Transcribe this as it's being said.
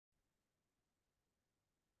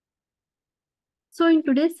So in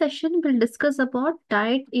today's session, we'll discuss about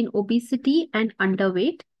diet in obesity and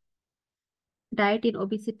underweight. Diet in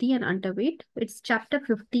obesity and underweight. It's chapter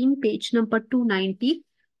 15, page number 290.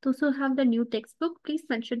 Those who have the new textbook, please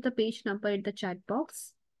mention the page number in the chat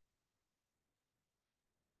box.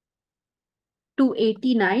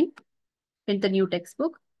 289 in the new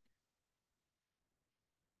textbook.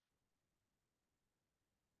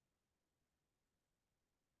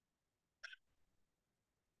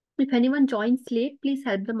 If anyone joins late, please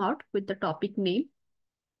help them out with the topic name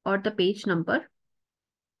or the page number.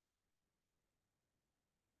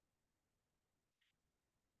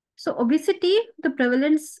 So obesity, the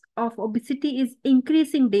prevalence of obesity is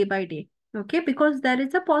increasing day by day. Okay, because there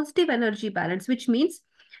is a positive energy balance, which means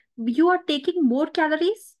you are taking more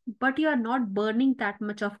calories, but you are not burning that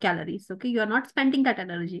much of calories. Okay, you are not spending that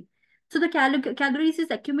energy. So the calories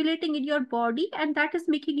is accumulating in your body, and that is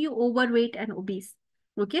making you overweight and obese.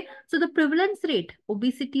 Okay, so the prevalence rate,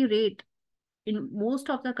 obesity rate in most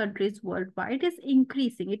of the countries worldwide is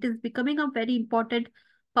increasing. It is becoming a very important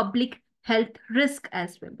public health risk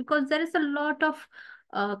as well, because there is a lot of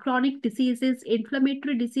chronic diseases,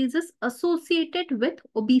 inflammatory diseases associated with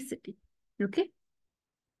obesity. Okay.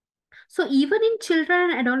 So even in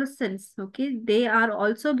children and adolescents, okay, they are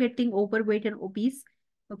also getting overweight and obese.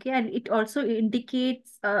 Okay, and it also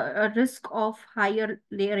indicates a risk of higher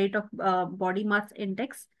rate of body mass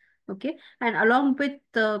index. Okay, and along with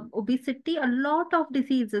the obesity, a lot of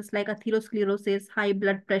diseases like atherosclerosis, high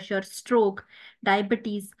blood pressure, stroke,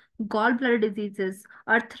 diabetes, gallbladder diseases,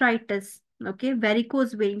 arthritis, okay,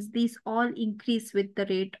 varicose veins, these all increase with the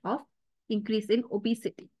rate of increase in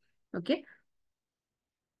obesity. Okay,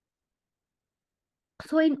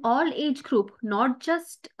 so in all age group, not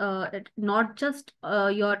just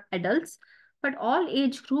your adults, but all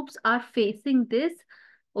age groups are facing this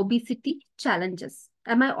obesity challenges.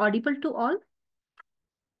 Am I audible to all?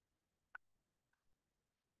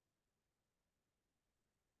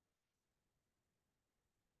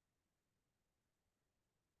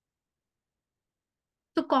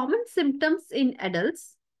 So common symptoms in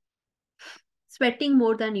adults: sweating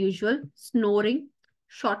more than usual, snoring,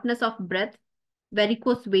 shortness of breath,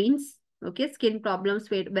 varicose veins, okay, skin problems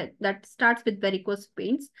that starts with varicose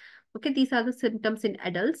veins. Okay, these are the symptoms in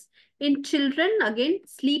adults. In children, again,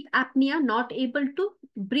 sleep apnea, not able to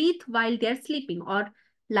breathe while they're sleeping or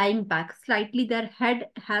lying back. Slightly, their head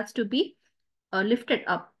has to be lifted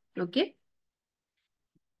up. Okay.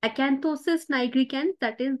 Acanthosis nigricans,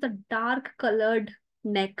 that is the dark colored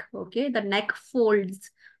neck. Okay, the neck folds,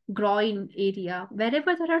 groin area,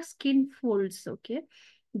 wherever there are skin folds. Okay,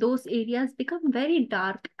 those areas become very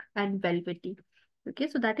dark and velvety. Okay,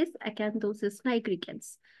 so that is acanthosis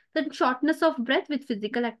nigricans. Then shortness of breath with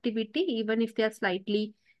physical activity, even if they are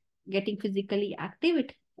slightly getting physically active,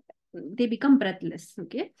 they become breathless.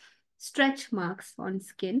 Okay, stretch marks on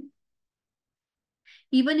skin.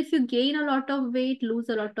 Even if you gain a lot of weight, lose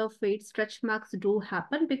a lot of weight, stretch marks do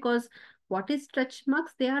happen, because what is stretch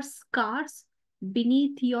marks? They are scars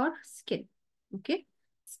beneath your skin. Okay,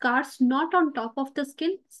 scars not on top of the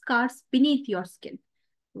skin, scars beneath your skin.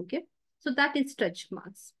 Okay, so that is stretch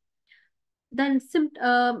marks. Then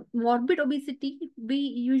morbid obesity, we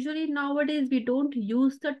usually nowadays we don't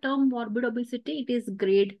use the term morbid obesity. It is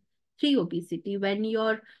grade 3 obesity, when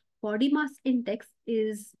your body mass index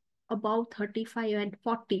is about 35 and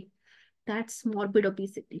 40. That's morbid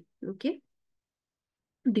obesity. Okay,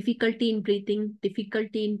 difficulty in breathing,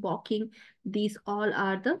 difficulty in walking, these all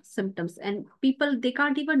are the symptoms. And people, they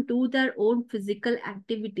can't even do their own physical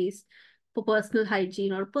activities for personal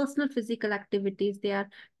hygiene or personal physical activities. They are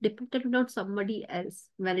dependent on somebody else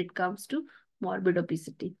when it comes to morbid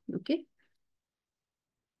obesity. Okay,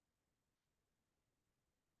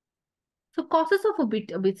 so causes of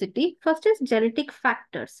obesity, first is genetic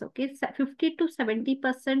factors. Okay, 50 to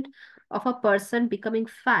 70% of a person becoming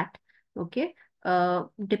fat, okay,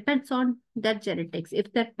 depends on their genetics.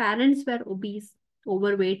 If their parents were obese,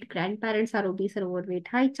 overweight, grandparents are obese or overweight,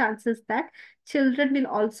 high chances that children will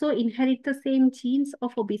also inherit the same genes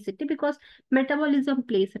of obesity, because metabolism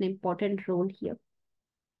plays an important role here.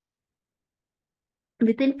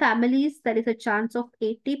 Within families, there is a chance of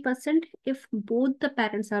 80% if both the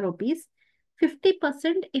parents are obese,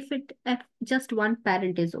 50% if just one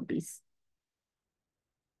parent is obese.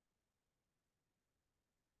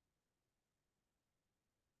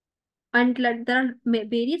 And like, there are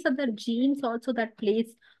various other genes also that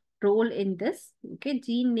plays role in this. Okay,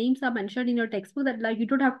 gene names are mentioned in your textbook, that like you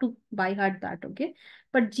don't have to by heart that. Okay,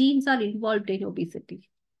 but genes are involved in obesity.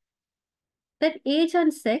 Then age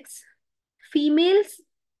and sex, females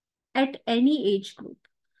at any age group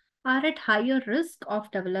are at higher risk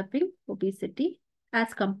of developing obesity.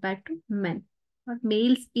 as compared to men or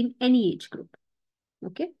males in any age group.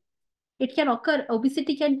 Okay. It can occur,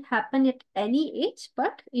 obesity can happen at any age,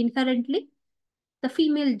 but inherently, the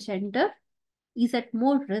female gender is at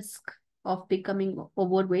more risk of becoming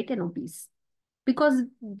overweight and obese because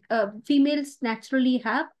females naturally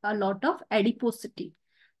have a lot of adiposity,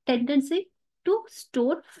 tendency to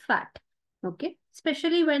store fat. Okay.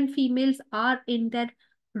 Especially when females are in their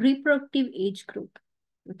reproductive age group.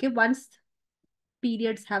 Okay. Once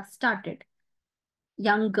periods have started,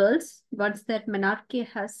 young girls, once their menarche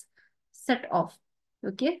has set off,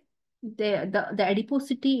 okay, the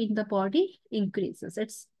adiposity in the body increases.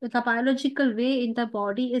 It's the biological way in the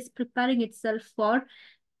body is preparing itself for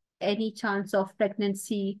any chance of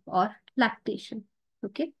pregnancy or lactation.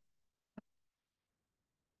 Okay.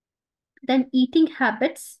 Then eating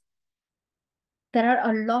habits. There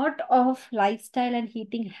are a lot of lifestyle and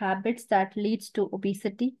eating habits that leads to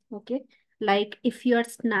obesity. Okay. Like if you're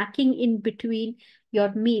snacking in between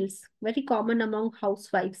your meals, very common among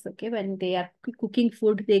housewives. Okay. When they are cooking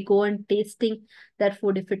food, they go and tasting their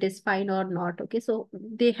food if it is fine or not. Okay. So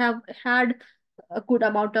they have had a good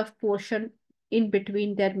amount of portion in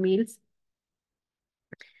between their meals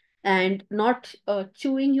and not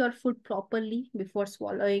chewing your food properly before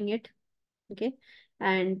swallowing it. Okay.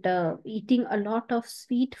 And eating a lot of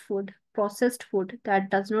sweet food, processed food that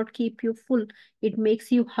does not keep you full, it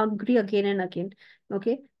makes you hungry again and again.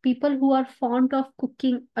 Okay. People who are fond of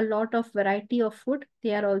cooking a lot of variety of food,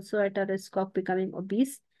 they are also at a risk of becoming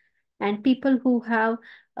obese. And people who have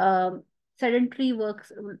sedentary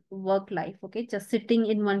work life, okay, just sitting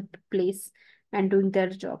in one place and doing their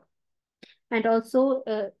job. And also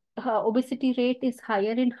obesity rate is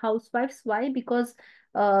higher in housewives. Why? Because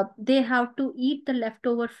they have to eat the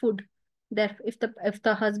leftover food, that if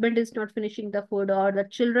the husband is not finishing the food or the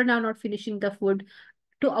children are not finishing the food,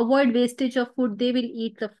 to avoid wastage of food they will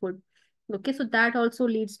eat the food. Okay, so that also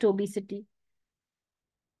leads to obesity.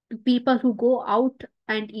 People who go out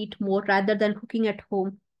and eat more rather than cooking at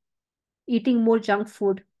home, eating more junk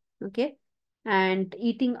food. Okay. And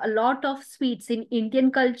eating a lot of sweets. In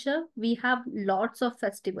Indian culture, we have lots of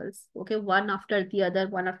festivals. Okay. One after the other,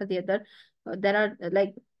 one after the other. There are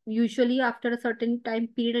like usually after a certain time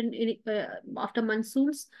period after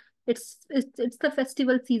monsoons, it's the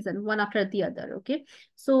festival season, one after the other. Okay.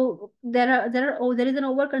 So there is an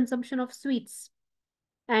overconsumption of sweets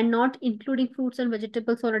and not including fruits and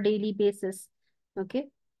vegetables on a daily basis. Okay.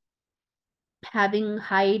 Having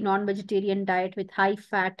high non-vegetarian diet with high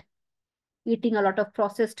fat, eating a lot of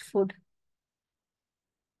processed food,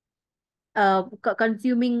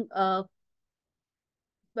 consuming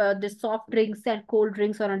the soft drinks and cold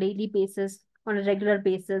drinks on a daily basis, on a regular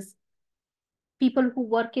basis. People who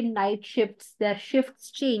work in night shifts, their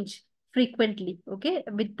shifts change frequently. Okay,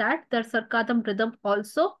 with that, their circadian rhythm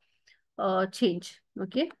also change.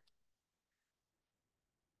 Okay,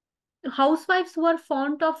 housewives who are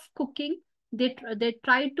fond of cooking, they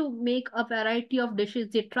try to make a variety of dishes,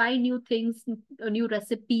 they try new things, new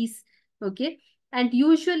recipes. Okay. And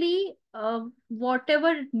usually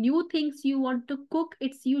whatever new things you want to cook,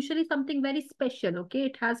 it's usually something very special. Okay,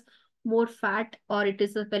 it has more fat or it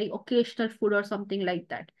is a very occasional food or something like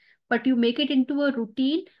that, but you make it into a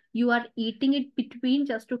routine. You are eating it between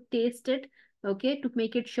just to taste it. Okay, to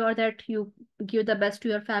make it sure that you give the best to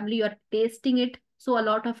your family, you are tasting it, so a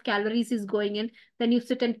lot of calories is going in. Then you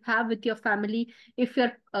sit and have with your family. If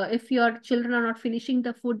your children are not finishing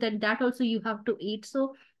the food, then that also you have to eat.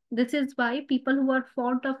 So this is why people who are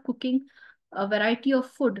fond of cooking a variety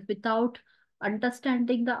of food without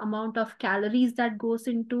understanding the amount of calories that goes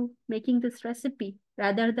into making this recipe,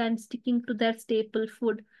 rather than sticking to their staple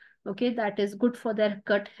food, okay, that is good for their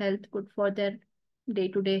gut health, good for their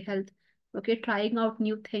day-to-day health. Okay, trying out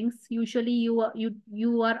new things, usually you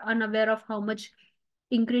are unaware of how much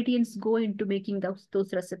ingredients go into making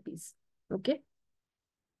those recipes. Okay,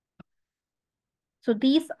 so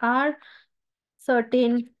these are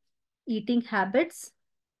certain eating habits: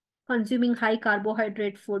 consuming high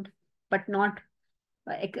carbohydrate food but uh,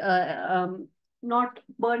 ec- uh, um, not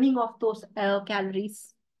burning off those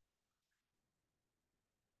calories.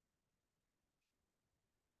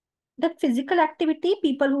 The physical activity,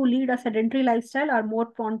 people who lead a sedentary lifestyle are more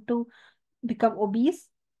prone to become obese.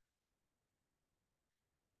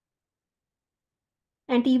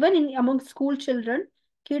 And even in among school children,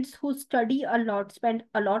 kids who study a lot, spend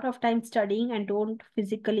a lot of time studying and don't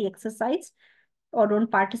physically exercise or don't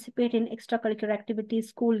participate in extracurricular activities,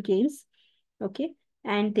 school games. Okay.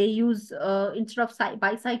 And they use, instead of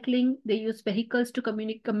bicycling, they use vehicles to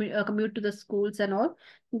commute to the schools and all.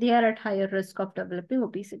 They are at higher risk of developing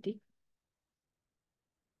obesity.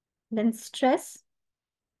 Then stress.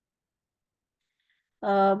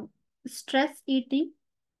 Um, Stress eating.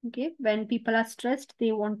 Okay, when people are stressed,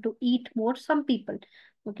 they want to eat more. Some people,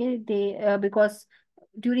 okay, they because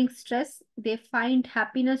during stress they find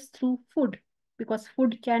happiness through food, because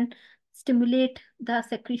food can stimulate the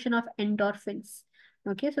secretion of endorphins.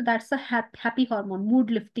 Okay, so that's a happy hormone, mood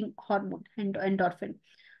lifting hormone, and endorphin.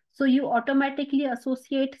 So you automatically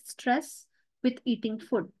associate stress with eating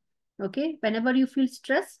food. Okay, whenever you feel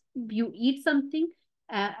stress, you eat something,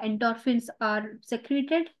 endorphins are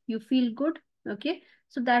secreted, you feel good. Okay,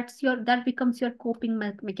 so that becomes your coping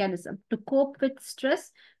mechanism. To cope with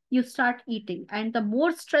stress, you start eating, and the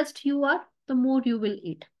more stressed you are, the more you will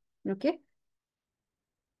eat. Okay,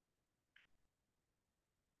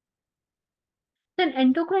 then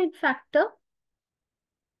endocrine factor.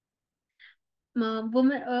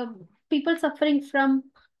 Women, people suffering from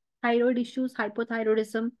thyroid issues,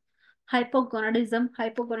 hypothyroidism, hypogonadism.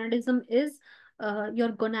 Hypogonadism is your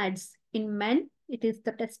gonads. In men, it is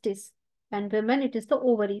the testis, and women, it is the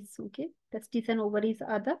ovaries. Okay, testes and ovaries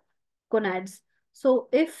are the gonads. So,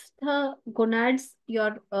 if the gonads,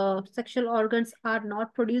 your sexual organs, are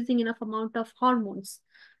not producing enough amount of hormones,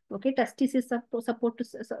 okay, testis is supposed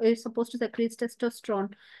to secrete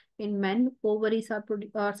testosterone. In men, ovaries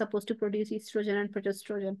are supposed to produce estrogen and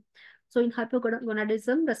progesterone. So in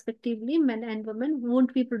hypogonadism, respectively, men and women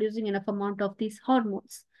won't be producing enough amount of these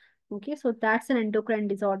hormones. Okay, so that's an endocrine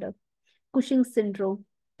disorder. Cushing's syndrome,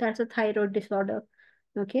 that's a thyroid disorder.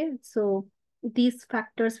 Okay, so these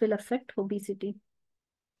factors will affect obesity.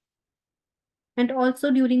 And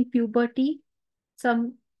also during puberty,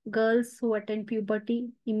 some girls who attend puberty,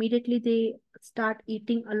 immediately they start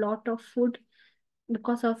eating a lot of food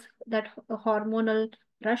because of that hormonal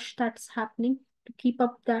rush that's happening. To keep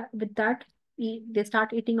up that with that, they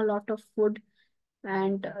start eating a lot of food.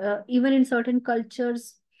 And even in certain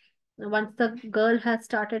cultures, once the girl has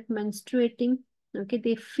started menstruating, okay,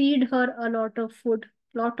 they feed her a lot of food.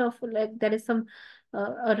 Lot of, like, there is some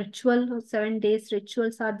a ritual, 7 days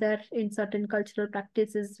rituals are there in certain cultural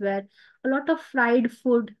practices, where a lot of fried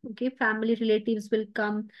food, okay, family relatives will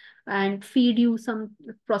come and feed you some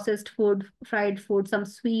processed food, fried food, some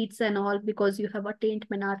sweets and all, because you have attained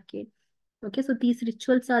menarche. Okay, so these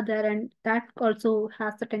rituals are there, and that also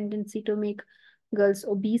has the tendency to make girls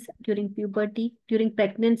obese during puberty. During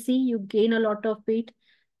pregnancy, you gain a lot of weight.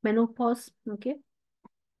 Menopause, okay.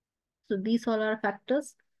 So these all are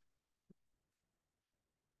factors.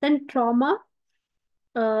 Then trauma,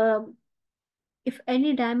 uh, if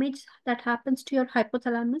any damage that happens to your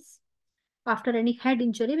hypothalamus after any head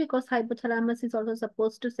injury, because hypothalamus is also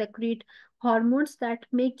supposed to secrete hormones that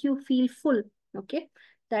make you feel full, okay,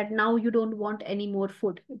 that now you don't want any more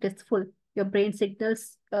food, it is full. Your brain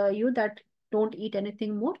signals you that don't eat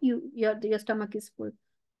anything more, your stomach is full.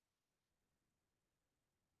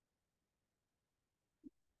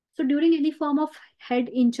 So during any form of head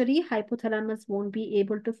injury, hypothalamus won't be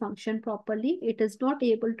able to function properly. It is not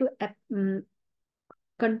able to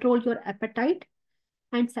control your appetite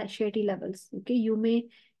and satiety levels. Okay, you may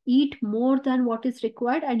eat more than what is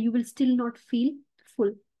required and you will still not feel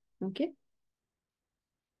full. Okay,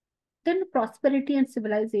 then prosperity and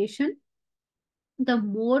civilization. The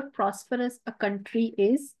more prosperous a country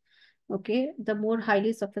is, okay, the more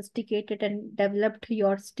highly sophisticated and developed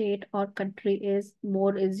your state or country is,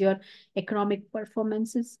 more is your economic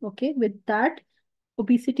performances. Okay, with that,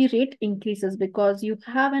 obesity rate increases because you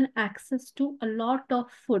have an access to a lot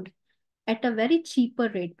of food at a very cheaper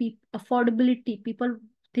rate. Affordability, people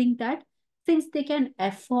think that since they can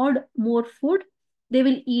afford more food, they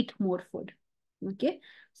will eat more food. Okay,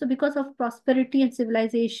 so because of prosperity and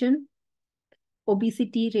civilization,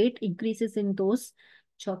 obesity rate increases in those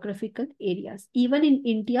geographical areas. Even in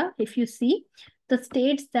India, if you see the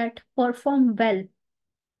states that perform well,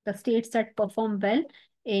 the states that perform well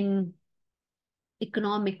in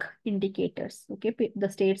economic indicators, okay, the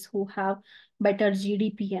states who have better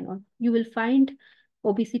GDP and all, you will find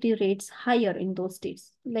obesity rates higher in those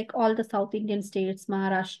states, like all the South Indian states,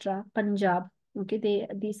 Maharashtra, Punjab. Okay,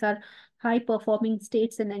 these are high performing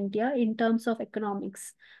states in India in terms of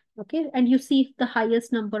economics. Okay, and you see the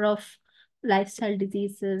highest number of lifestyle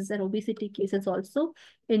diseases and obesity cases also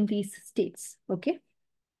in these states. Okay,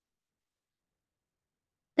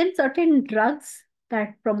 then certain drugs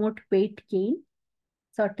that promote weight gain,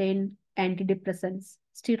 certain antidepressants,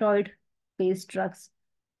 steroid based drugs,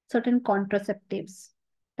 certain contraceptives,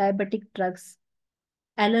 diabetic drugs,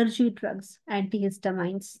 allergy drugs,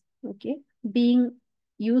 antihistamines. Okay, being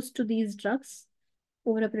used to these drugs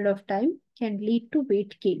over a period of time can lead to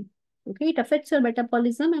weight gain. Okay, it affects your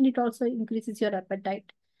metabolism and it also increases your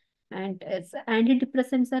appetite. And as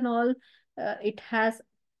antidepressants and all, it has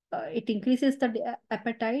it increases the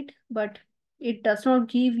appetite, but it does not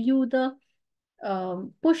give you the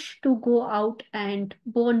push to go out and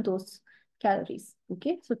burn those calories.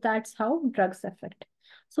 Okay, so that's how drugs affect.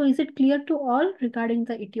 So is it clear to all regarding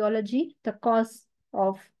the etiology, the cause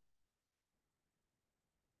of?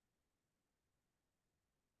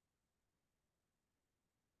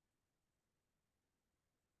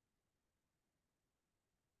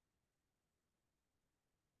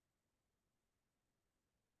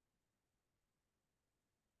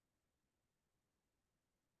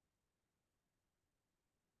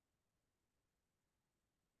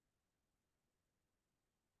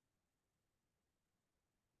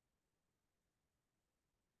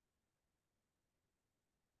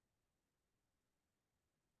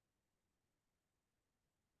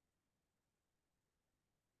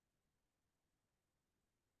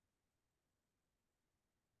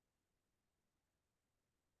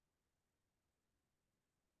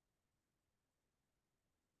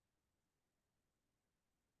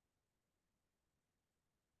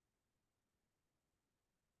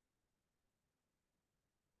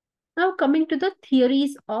 Now coming to the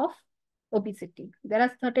theories of obesity, there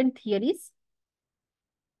are certain theories.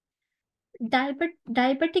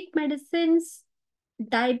 Diabetic medicines,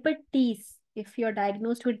 diabetes, if you're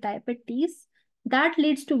diagnosed with diabetes, that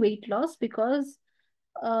leads to weight loss because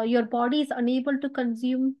your body is unable to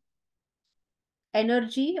consume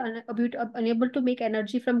energy, unable to make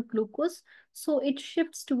energy from glucose. So it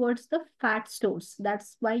shifts towards the fat stores.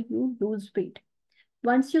 That's why you lose weight.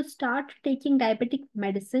 Once you start taking diabetic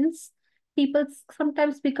medicines, people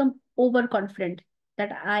sometimes become overconfident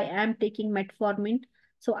that I am taking metformin,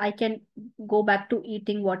 so I can go back to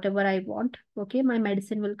eating whatever I want. Okay, my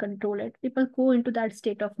medicine will control it. People go into that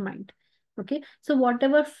state of mind. Okay, so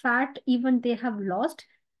whatever fat even they have lost,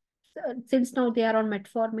 since now they are on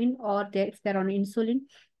metformin or if they're on insulin,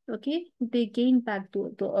 okay, they gain back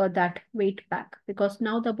that weight back because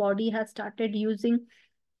now the body has started using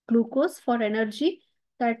glucose for energy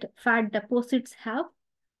that fat deposits have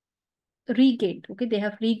regained. Okay, they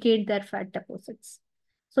have regained their fat deposits.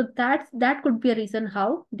 So that could be a reason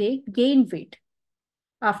how they gain weight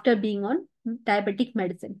after being on diabetic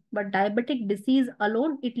medicine. But diabetic disease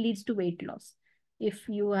alone, it leads to weight loss. If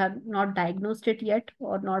you have not diagnosed it yet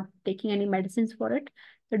or not taking any medicines for it,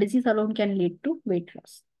 the disease alone can lead to weight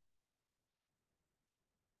loss.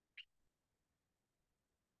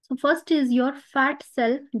 So first is your fat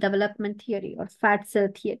cell development theory or fat cell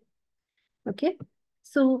theory. Okay.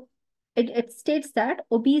 So it states that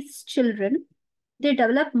obese children, they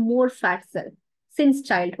develop more fat cell since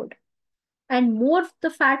childhood. And more the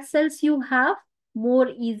fat cells you have, more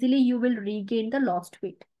easily you will regain the lost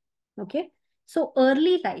weight. Okay. So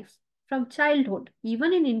early life from childhood,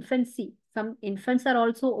 even in infancy, some infants are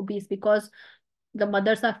also obese because the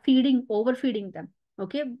mothers are overfeeding them.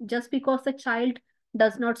 Okay. Just because the child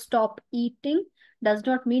does not stop eating does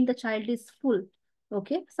not mean the child is full.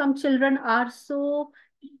 Okay. Some children are so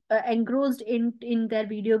engrossed in their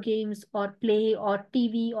video games or play or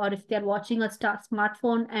TV, or if they're watching a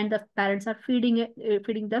smartphone and the parents are feeding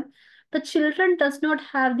them, the children does not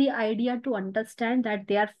have the idea to understand that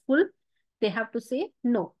they are full. They have to say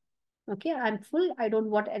no. Okay, I'm full, I don't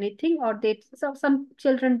want anything. Or some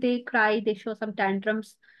children, they cry, they show some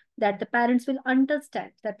tantrums, that the parents will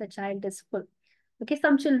understand that the child is full. Okay,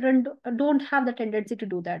 some children don't have the tendency to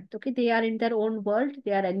do that. Okay, they are in their own world,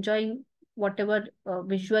 they are enjoying whatever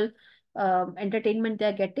visual entertainment they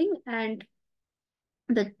are getting, and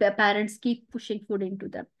the parents keep pushing food into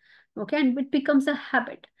them. Okay, and it becomes a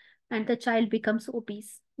habit, and the child becomes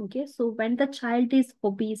obese. Okay, so when the child is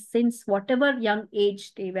obese since whatever young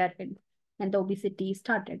age they were in, and the obesity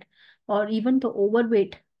started, or even the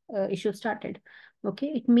overweight issue started, okay,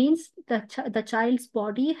 it means the child's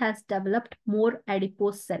body has developed more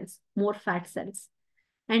adipose cells, more fat cells.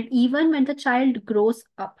 And even when the child grows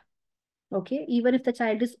up, okay, even if the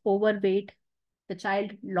child is overweight, the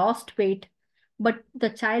child lost weight, but the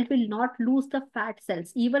child will not lose the fat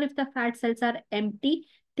cells. Even if the fat cells are empty,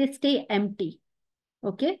 they stay empty.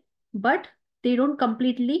 Okay. But they don't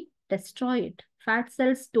completely destroy it. Fat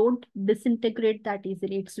cells don't disintegrate that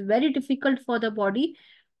easily. It's very difficult for the body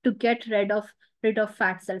to get rid of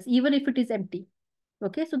fat cells, even if it is empty.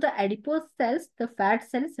 Okay. So the adipose cells, the fat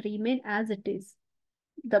cells remain as it is.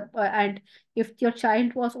 And if your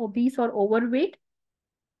child was obese or overweight,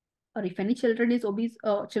 or if any children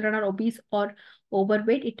are obese or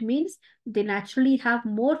overweight, it means they naturally have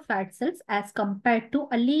more fat cells as compared to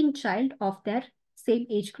a lean child of their same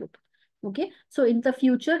age group. Okay, so in the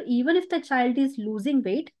future, even if the child is losing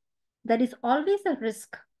weight, there is always a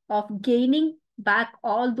risk of gaining back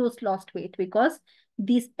all those lost weight, because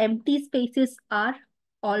These empty spaces are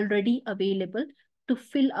already available to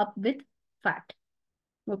fill up with fat.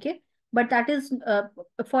 Okay, but that is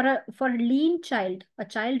for a lean child, a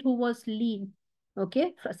child who was lean.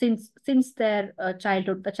 Okay, since their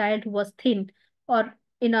childhood, the child who was thin or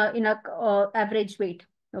in a average weight.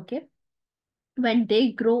 Okay, when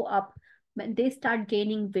they grow up, when they start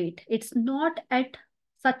gaining weight, it's not at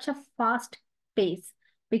such a fast pace,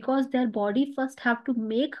 because their body first have to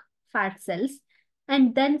make fat cells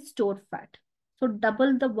and then store fat. So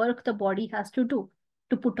double the work the body has to do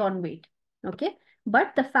to put on weight. Okay,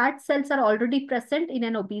 but the fat cells are already present in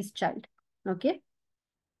an obese child. Okay,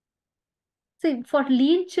 see, for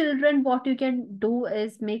lean children, what you can do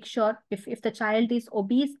is make sure, if the child is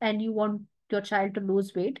obese and you want your child to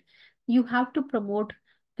lose weight, you have to promote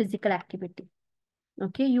physical activity.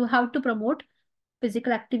 Okay, you have to promote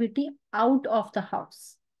physical activity out of the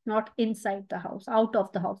house, not inside the house, out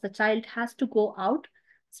of the house. The child has to go out,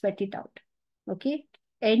 sweat it out. Okay,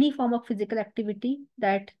 any form of physical activity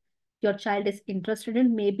that your child is interested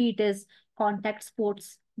in, maybe it is contact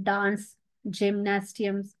sports, dance,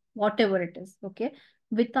 gymnasiums, whatever it is. Okay,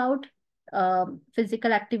 without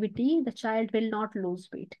physical activity, the child will not lose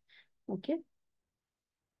weight. Okay,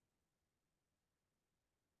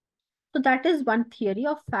 so that is one theory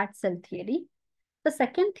of fat cell theory. The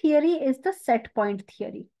second theory is the set point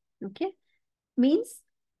theory. Okay, means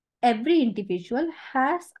every individual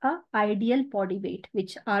has a ideal body weight,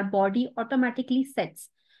 which our body automatically sets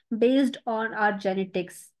based on our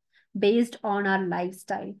genetics, based on our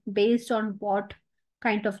lifestyle, based on what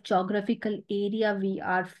kind of geographical area we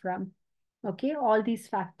are from. Okay, all these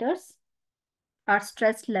factors, our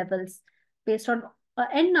stress levels, based on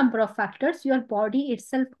n number of factors, your body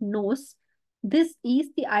itself knows this is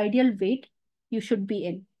the ideal weight you should be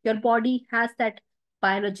in. Your body has that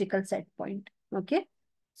biological set point. Okay,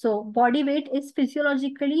 so body weight is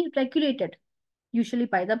physiologically regulated usually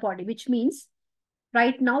by the body, which means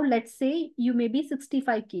right now, let's say you may be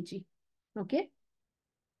 65 kg. Okay,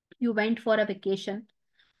 you went for a vacation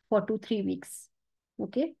for 2 3 weeks.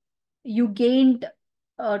 Okay, you gained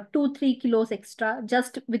 2 3 kilos extra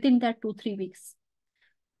just within that 2 3 weeks.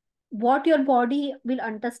 What your body will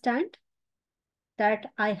understand, that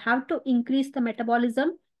I have to increase the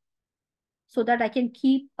metabolism so that I can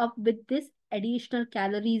keep up with this additional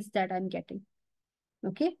calories that I'm getting.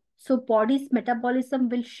 Okay, so body's metabolism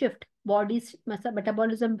will shift, body's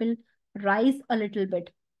metabolism will rise a little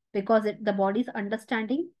bit, because the body's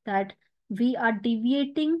understanding that we are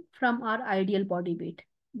deviating from our ideal body weight,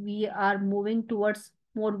 we are moving towards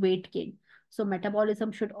more weight gain, so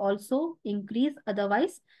metabolism should also increase.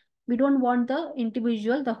 Otherwise, we don't want the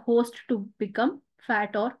individual, the host, to become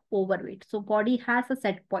fat or overweight. So body has a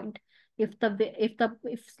set point. If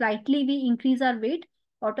slightly we increase our weight,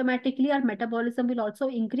 automatically our metabolism will also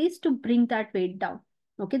increase to bring that weight down.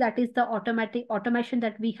 Okay, that is the automatic automation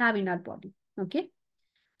that we have in our body. Okay,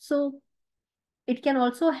 so it can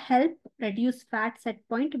also help reduce fat set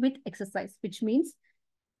point with exercise, which means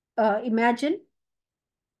imagine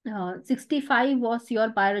 65 was your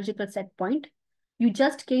biological set point, you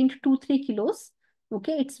just gained 2 3 kilos.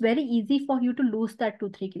 Okay, it's very easy for you to lose that 2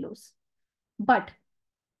 3 kilos. But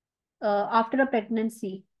after a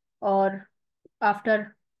pregnancy, or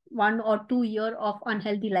after 1 or 2 year of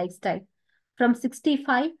unhealthy lifestyle, from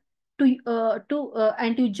 65 to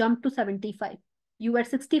and you jump to 75. You were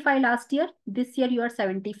 65 last year, this year you are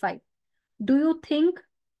 75. Do you think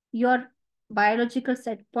your biological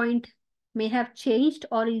set point may have changed,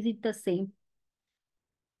 or is it the same?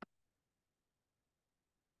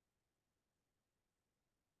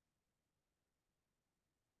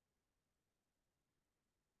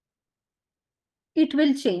 It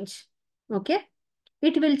will change. Okay,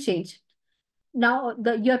 it will change. Now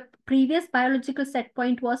your previous biological set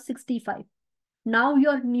point was 65. Now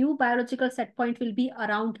your new biological set point will be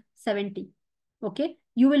around 70. Okay,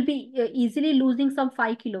 you will be easily losing some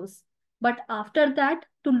 5 kilos, but after that,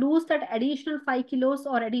 to lose that additional 5 kilos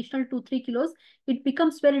or additional 2 3 kilos, it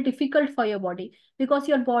becomes very difficult for your body, because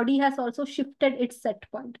your body has also shifted its set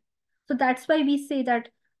point. So that's why we say that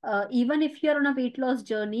even if you're on a weight loss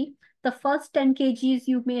journey, the first 10 kgs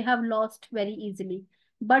you may have lost very easily,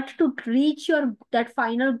 but to reach your that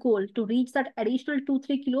final goal, to reach that additional 2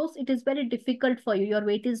 3 kilos, it is very difficult for you. Your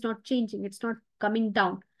weight is not changing, it's not coming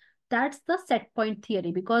down. That's the set point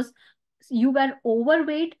theory, because you were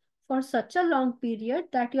overweight for such a long period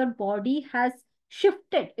that your body has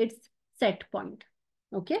shifted its set point.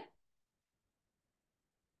 Okay,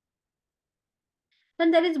 then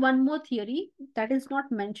there is one more theory that is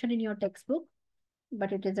not mentioned in your textbook,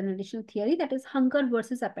 but it is an additional theory, that is hunger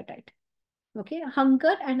versus appetite. Okay,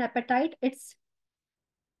 hunger and appetite, it's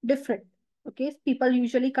different. Okay, people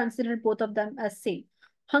usually consider both of them as same.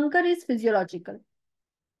 Hunger is physiological.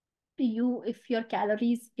 You, if your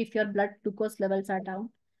calories, if your blood glucose levels are down,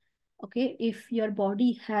 okay, if your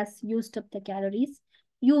body has used up the calories,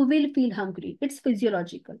 you will feel hungry. It's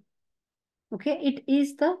physiological. Okay, it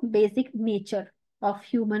is the basic nature of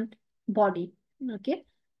human body. Okay,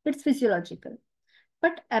 it's physiological.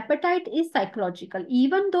 But appetite is psychological.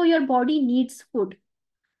 Even though your body needs food,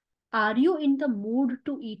 are you in the mood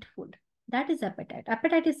to eat food? That is appetite.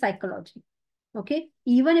 Appetite is psychology. Okay,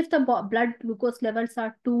 even if the blood glucose levels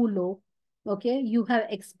are too low, okay, you have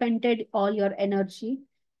expended all your energy,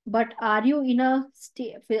 but are you in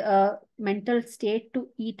a mental state to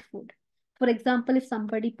eat food? For example, if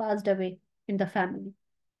somebody passed away in the family,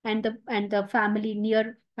 and the family,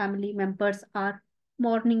 near family members are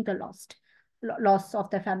mourning the loss of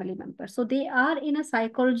the family member, so they are in a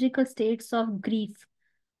psychological states of grief,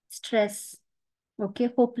 stress, okay,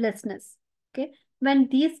 hopelessness. Okay, when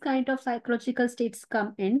these kind of psychological states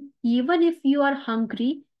come in, even if you are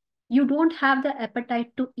hungry, you don't have the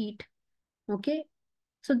appetite to eat. Okay,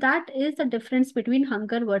 so that is the difference between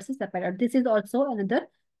hunger versus appetite. This is also another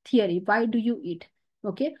theory. Why do you eat?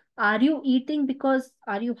 Okay, are you eating because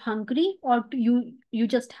are you hungry, or do you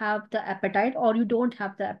just have the appetite, or you don't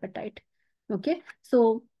have the appetite? Okay,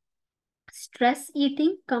 so stress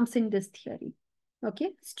eating comes in this theory.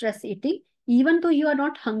 Okay, stress eating, even though you are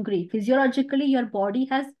not hungry, physiologically your body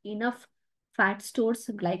has enough fat stores,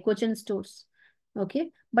 glycogen stores. Okay,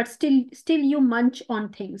 but still you munch on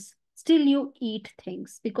things, still you eat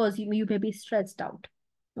things because you may be stressed out.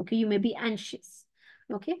 Okay, you may be anxious.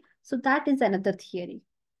 Okay, so that is another theory.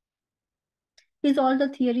 Is all the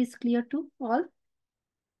theories clear to all?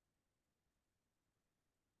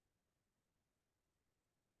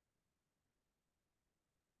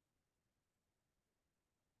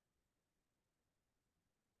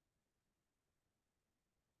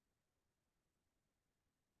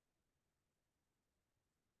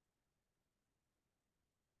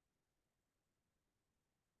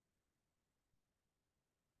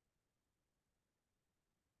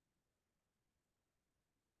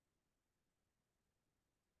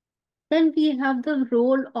 Then we have the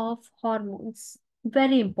role of hormones,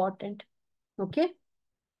 very important. Okay,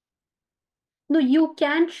 no, you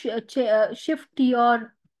can shift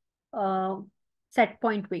your uh, set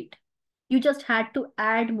point weight. You just had to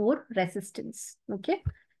add more resistance. Okay.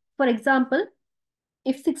 For example,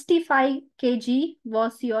 if 65 kg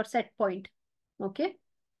was your set point, okay,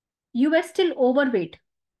 you were still overweight.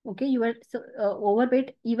 Okay, you were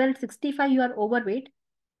overweight. Even at 65, you are overweight.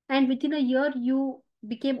 And within a year, you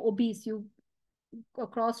became obese. You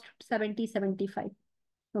crossed 70, 75.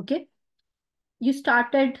 Okay. You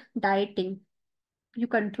started dieting, you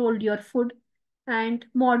controlled your food, and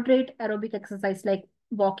moderate aerobic exercise like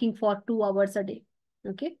walking for 2 hours a day.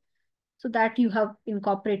 Okay, so that you have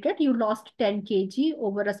incorporated, you lost 10 kg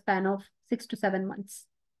over a span of 6 to 7 months.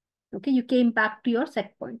 Okay, you came back to your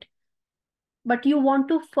set point, but you want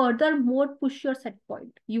to furthermore push your set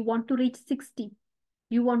point. You want to reach 60.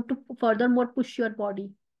 You want to furthermore push your body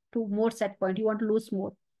to more set point. You want to lose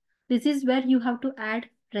more. This is where you have to add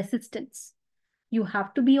resistance. You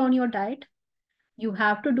have to be on your diet, you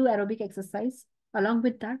have to do aerobic exercise. Along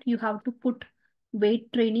with that, you have to put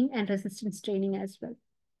weight training and resistance training as well.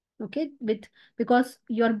 Okay, with because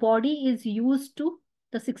your body is used to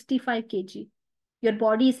the 65 kg. Your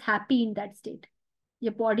body is happy in that state.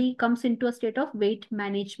 Your body comes into a state of weight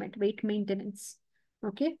management, weight maintenance.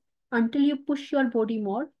 Okay, until you push your body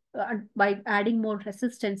more by adding more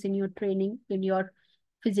resistance in your training, in your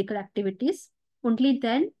physical activities, only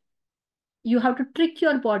then you have to trick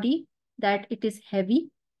your body that it is heavy.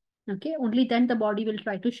 Okay, only then the body will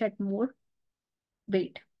try to shed more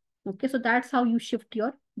weight. Okay, so that's how you shift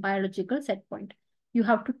your biological set point. You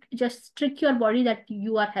have to just trick your body that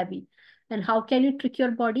you are heavy. And how can you trick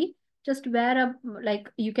your body? Just wear a, like,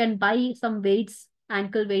 you can buy some weights,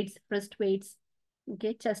 ankle weights, wrist weights,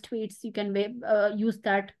 okay, chest weights. You can use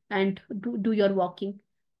that and do your walking.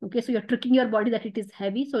 Okay, so you're tricking your body that it is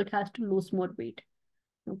heavy, so it has to lose more weight.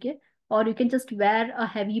 Okay, or you can just wear a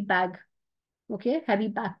heavy bag, okay, heavy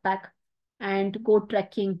backpack, and go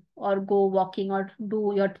trekking or go walking or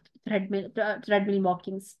do your treadmill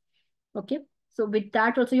walkings. Okay, so with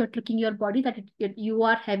that also you're tricking your body that you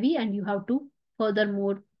are heavy and you have to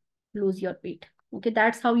furthermore lose your weight. Okay,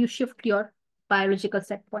 that's how you shift your biological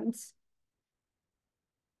set points.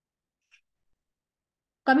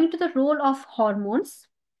 Coming to the role of hormones.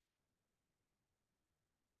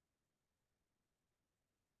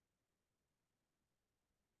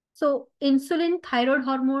 So insulin, thyroid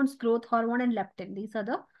hormones, growth hormone, and leptin, these are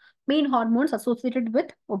the main hormones associated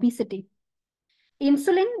with obesity.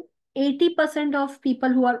 Insulin, 80% of people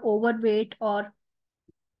who are overweight or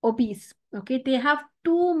obese, okay, they have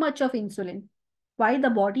too much of insulin. Why? The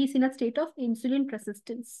body is in a state of insulin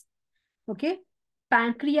resistance. Okay,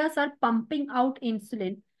 pancreas are pumping out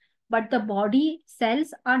insulin, but the body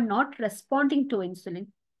cells are not responding to insulin.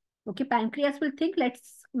 Okay, pancreas will think,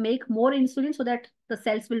 let's make more insulin so that the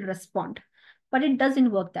cells will respond, but it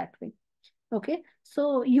doesn't work that way. Okay,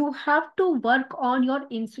 so you have to work on your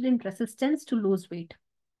insulin resistance to lose weight.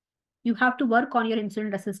 You have to work on your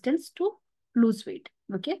insulin resistance to lose weight.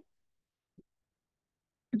 Okay,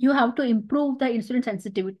 you have to improve the insulin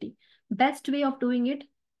sensitivity. Best way of doing it,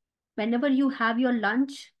 whenever you have your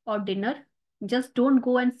lunch or dinner, just don't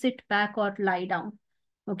go and sit back or lie down.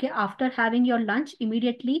 Okay, after having your lunch,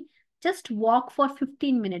 immediately just walk for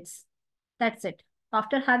 15 minutes. That's it.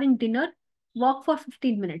 After having dinner, walk for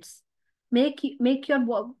 15 minutes. Make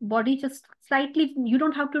your body just slightly, you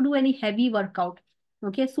don't have to do any heavy workout.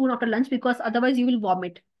 Okay, soon after lunch, because otherwise you will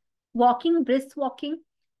vomit. Walking, brisk walking,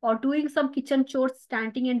 or doing some kitchen chores,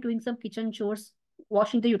 standing and doing some kitchen chores,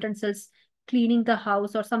 washing the utensils, cleaning the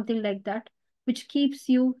house or something like that, which keeps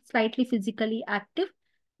you slightly physically active,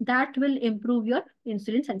 that will improve your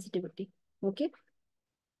insulin sensitivity. Okay.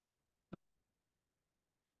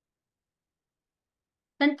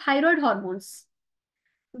 Then thyroid hormones.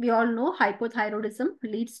 We all know hypothyroidism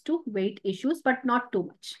leads to weight issues, but not too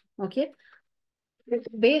much. Okay. The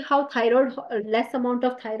way how thyroid, less amount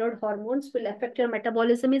of thyroid hormones will affect your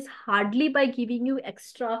metabolism is hardly by giving you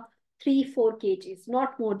extra 3-4 kgs,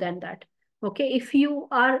 not more than that. Okay. If you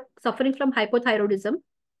are suffering from hypothyroidism,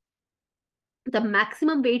 the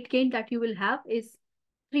maximum weight gain that you will have is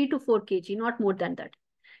 3 to 4 kg, not more than that.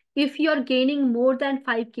 If you are gaining more than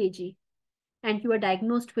 5 kg and you are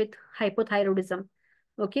diagnosed with hypothyroidism,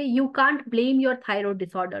 okay, you can't blame your thyroid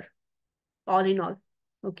disorder all in all.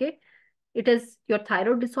 Okay, it is your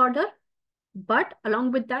thyroid disorder, but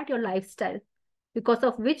along with that, your lifestyle, because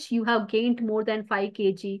of which you have gained more than 5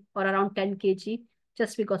 kg or around 10 kg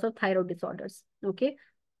just because of thyroid disorders. Okay,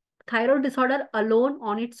 thyroid disorder alone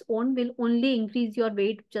on its own will only increase your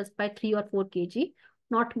weight just by 3 or 4 kg,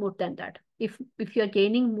 not more than that. If you're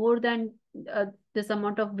gaining more than this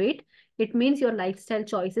amount of weight, it means your lifestyle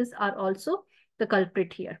choices are also the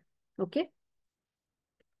culprit here. Okay.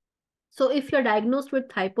 So if you're diagnosed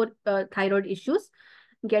with thyroid issues,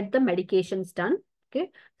 get the medications done. Okay.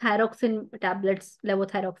 Thyroxine tablets,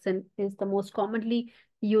 levothyroxine is the most commonly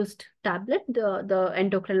used tablet. The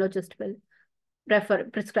endocrinologist will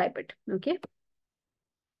prescribe it. Okay.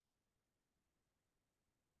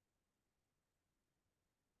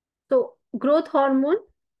 So growth hormone,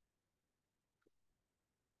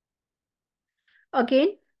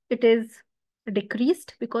 again, it is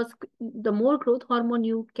decreased because the more growth hormone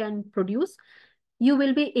you can produce, you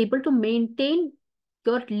will be able to maintain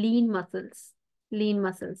your lean muscles. Lean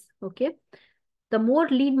muscles. Okay. The more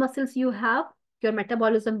lean muscles you have, your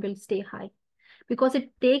metabolism will stay high because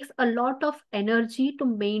it takes a lot of energy to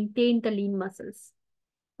maintain the lean muscles.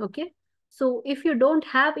 Okay. So if you don't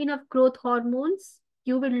have enough growth hormones,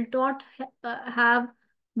 you will not have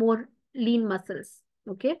more lean muscles.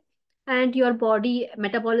 Okay. And your body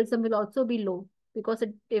metabolism will also be low because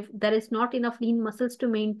if there is not enough lean muscles to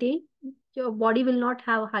maintain, your body will not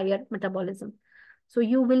have higher metabolism. So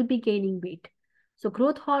you will be gaining weight. So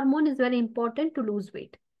growth hormone is very important to lose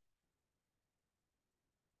weight.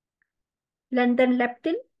 And then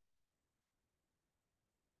leptin.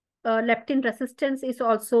 Leptin resistance is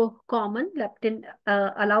also common. Leptin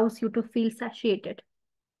allows you to feel satiated.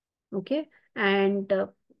 Okay. And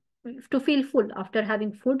to feel full after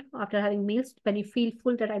having food, after having meals, when you feel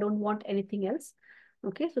full that I don't want anything else.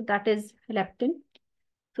 Okay. So that is leptin.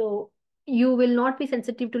 So you will not be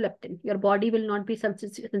sensitive to leptin. Your body will not be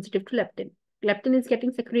sensitive to leptin. Leptin is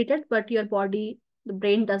getting secreted, but your body, the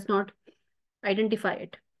brain does not identify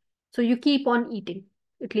it. So you keep on eating.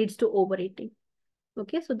 It leads to overeating.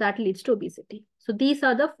 Okay, so that leads to obesity. So these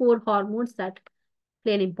are the 4 hormones that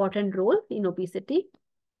play an important role in obesity.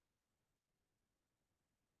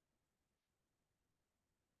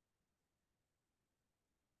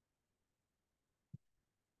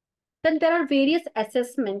 Then there are various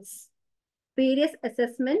assessments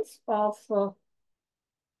of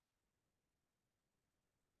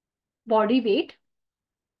body weight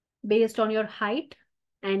based on your height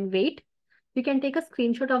and weight. You can take a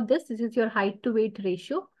screenshot of this. This is your height to weight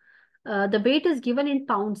ratio. The weight is given in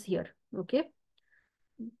pounds here. Okay.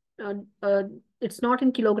 Uh, uh, it's not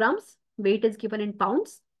in kilograms. Weight is given in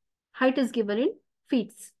pounds. Height is given in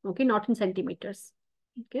feet. Okay. Not in centimeters.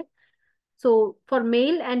 Okay. So for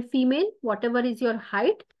male and female, whatever is your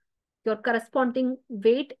height, Your corresponding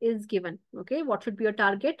weight is given. Okay, what should be your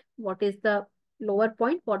target? What is the lower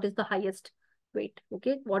point? What is the highest weight?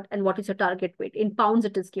 Okay, what is your target weight? In pounds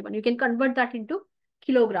it is given. You can convert that into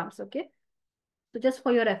kilograms. Okay, so just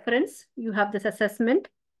for your reference, you have this assessment.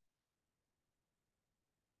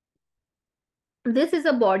 This is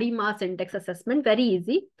a body mass index assessment, very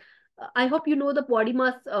easy. I hope you know the body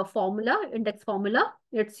mass formula, index formula.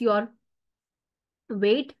 It's your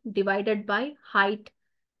weight divided by height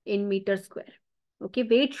in meter square. Okay,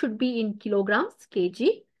 weight should be in kilograms,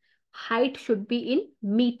 kg. Height should be in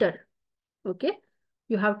meter. Okay,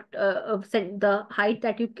 you have the height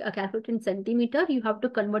that you calculate in centimeter, you have to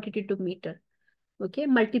convert it into meter. Okay,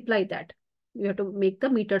 multiply that. You have to make the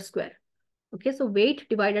meter square. Okay, so weight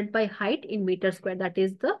divided by height in meter square, that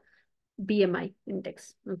is the BMI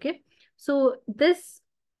index. Okay, so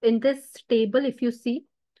in this table, if you see,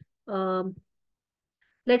 um,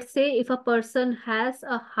 let's say if a person has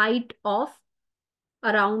a height of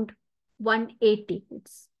around 180,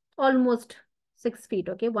 it's almost 6 feet.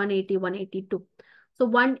 Okay, 180, 182. So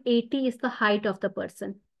 180 is the height of the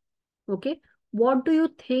person. Okay, what do you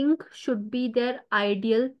think should be their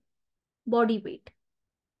ideal body weight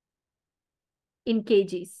in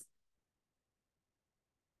kgs?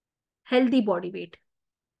 Healthy body weight.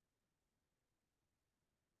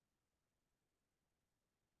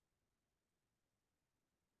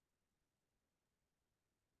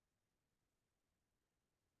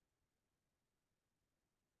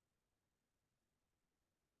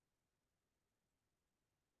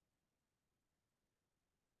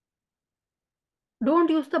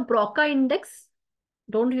 Don't use the Broca index.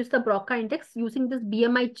 Don't use the Broca index. Using this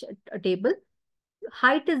BMI table,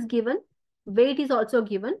 height is given, weight is also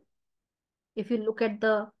given. If you look at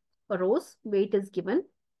the rows, weight is given.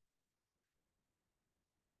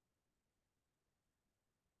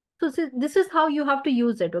 So this is how you have to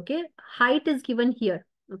use it. Okay, height is given here.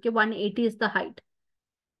 Okay, 180 is the height.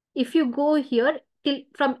 If you go here till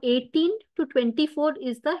from 18 to 24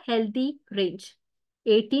 is the healthy range.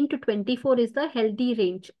 18 to 24 is the healthy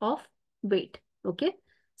range of weight. Okay,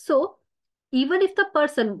 so even if the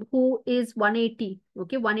person who is 180,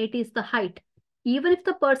 okay, 180 is the height, even if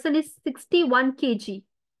the person is 61 kg,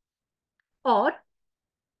 or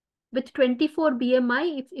with 24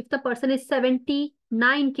 BMI, if the person is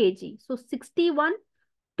 79 kg, so 61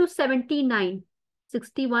 to 79,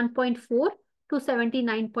 61.4 to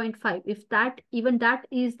 79.5, if that, even that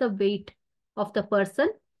is the weight of the person,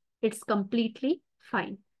 it's completely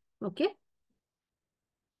fine. Okay,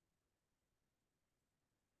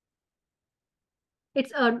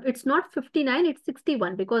 it's not 59, it's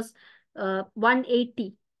 61, because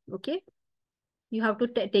 180. Okay, you have to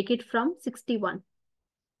take it from 61.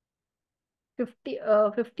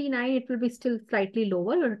 59, it will be still slightly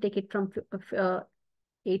lower. You'll take it from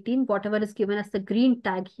 18, whatever is given as the green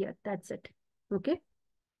tag here. That's it. Okay.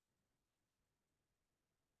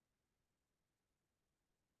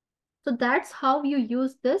 So that's how you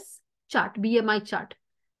use this chart, BMI chart.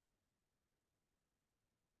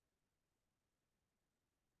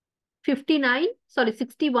 59, sorry,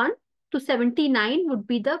 61 to 79 would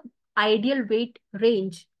be the ideal weight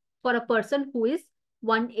range for a person who is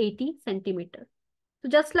 180 centimeter. So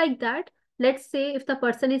just like that, let's say if the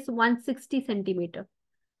person is 160 centimeter.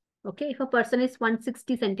 Okay, if a person is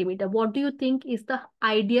 160 centimeter, what do you think is the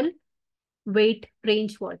ideal weight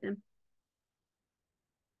range for them?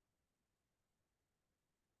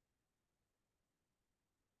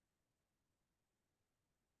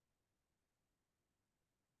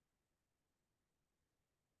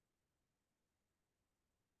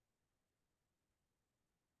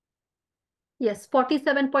 Yes,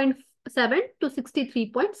 47.7 to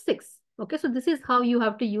 63.6. Okay, so this is how you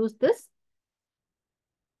have to use this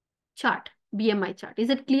chart, BMI chart.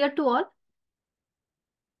 Is it clear to all?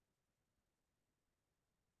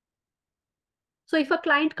 So if a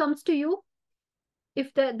client comes to you,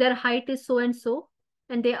 if their height is so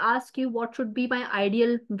and they ask you what should be my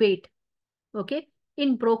ideal weight, okay?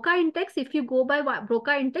 In Broca index, if you go by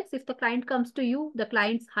Broca index, if the client comes to you, the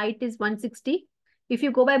client's height is 160. If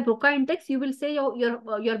you go by Broca index, you will say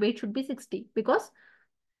your weight should be 60, because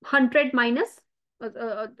 100 minus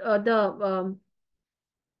the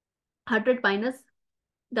 100 minus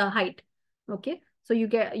the height. Okay, so you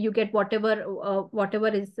get whatever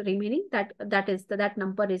is remaining, that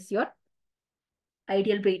number is your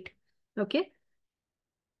ideal weight. Okay,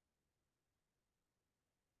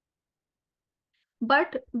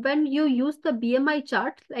 but when you use the BMI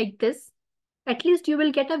chart like this, at least you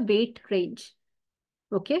will get a weight range.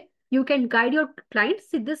 Okay, you can guide your clients.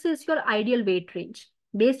 See, this is your ideal weight range.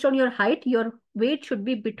 Based on your height, your weight should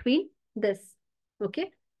be between this.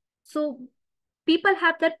 Okay, So people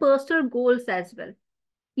have their personal goals as well.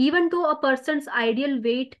 Even though a person's ideal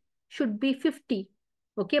weight should be 50,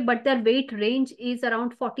 okay, but their weight range is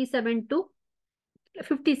around 47 to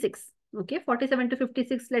 56, okay, 47 to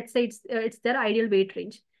 56, let's say it's their ideal weight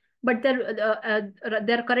range, but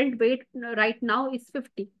their current weight right now is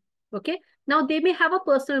 50, okay. Now they may have a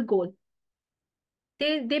personal goal.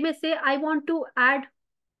 They may say, I want to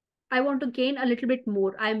gain a little bit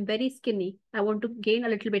more. I am very skinny. I want to gain a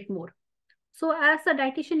little bit more. So as a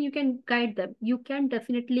dietitian, you can guide them. You can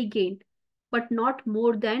definitely gain, but not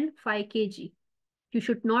more than 5 kg. You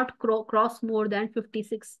should not cross more than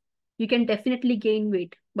 56. You can definitely gain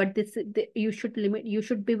weight, but you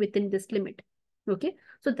should be within this limit. Okay.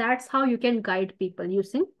 So that's how you can guide people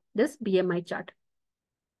using this BMI chart.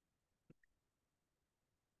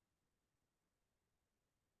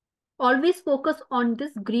 Always focus on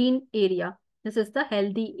this green area. This is the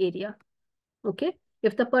healthy area. Okay.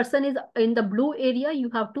 If the person is in the blue area, you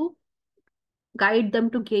have to guide them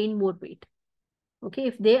to gain more weight. Okay.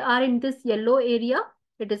 If they are in this yellow area,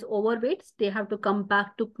 it is overweight. They have to come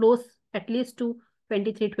back to close at least to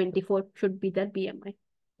 23, 24 should be their BMI.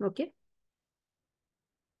 Okay.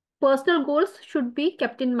 Personal goals should be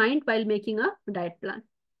kept in mind while making a diet plan.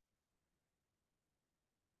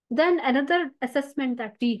 Then another assessment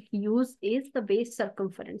that we use is the waist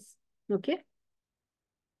circumference. Okay.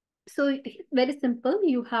 So very simple.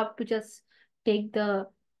 You have to just take the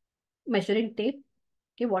measuring tape,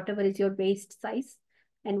 okay, whatever is your waist size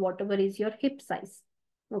and whatever is your hip size.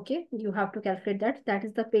 Okay, you have to calculate that. That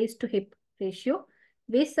is the waist to hip ratio.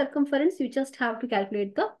 Waist circumference, you just have to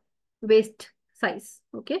calculate the waist size.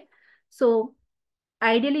 Okay, so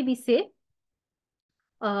ideally we say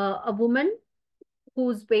a woman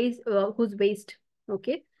whose waist,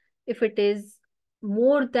 okay, if it is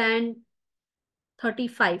more than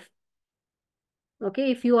 35,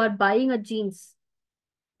 okay, if you are buying a jeans,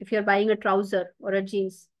 if you're buying a trouser or a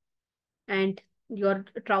jeans and your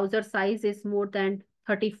trouser size is more than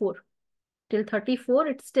 34, till 34,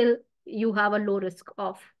 it's still you have a low risk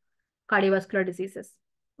of cardiovascular diseases,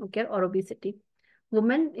 okay, or obesity.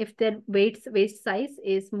 Women, if their waist size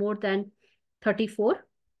is more than 34,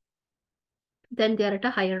 then they are at a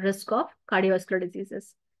higher risk of cardiovascular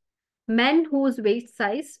diseases. Men whose waist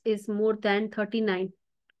size is more than 39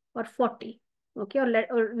 or 40, okay,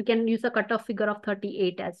 or we can use a cutoff figure of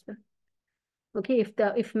 38 as well. Okay,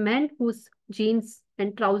 if men whose jeans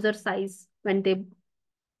and trouser size when they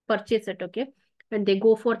purchase it, okay, when they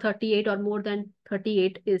go for 38 or more than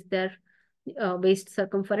 38 is their waist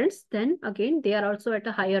circumference, then again they are also at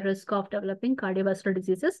a higher risk of developing cardiovascular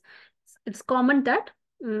diseases. It's common that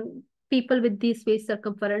people with these waist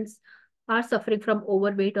circumference are suffering from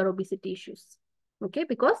overweight or obesity issues, okay,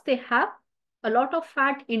 because they have a lot of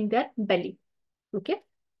fat in their belly. Okay.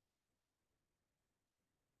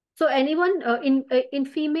 So anyone in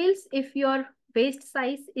females, if your waist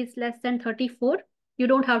size is less than 34, you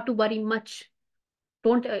don't have to worry much.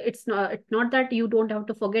 Don't it's not that you don't have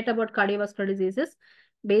to forget about cardiovascular diseases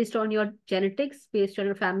based on your genetics, based on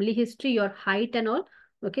your family history, your height and all.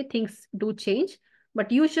 Okay, things do change,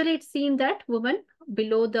 but usually it's seen that women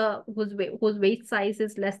below the whose waist size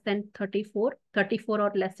is less than 34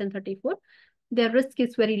 or less than 34, their risk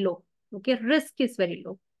is very low. Okay, risk is very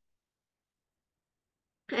low.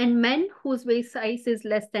 And men whose waist size is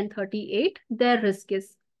less than 38, their risk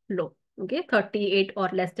is low. Okay, 38 or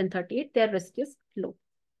less than 38, their risk is low.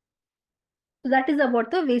 So that is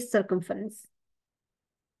about the waist circumference.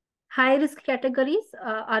 High risk categories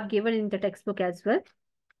are given in the textbook as well.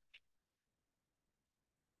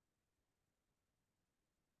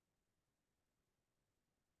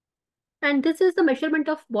 And this is the measurement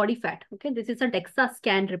of body fat. Okay, this is a DEXA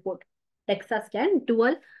scan report. DEXA scan,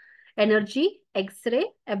 dual energy X-ray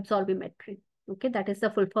absorbimetry. Okay, that is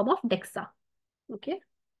the full form of DEXA. Okay,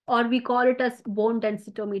 or we call it as bone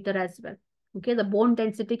densitometer as well. Okay, the bone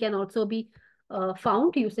density can also be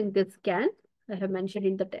found using this scan. I have mentioned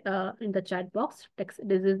in the chat box.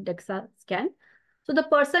 This is DEXA scan. So the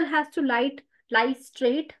person has to lie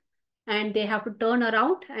straight, and they have to turn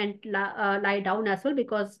around and lie down as well,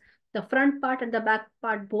 because the front part and the back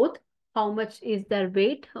part both, how much is their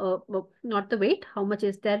weight, not the weight, how much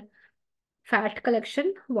is their fat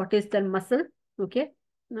collection, what is their muscle, okay,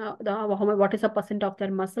 now what is the percent of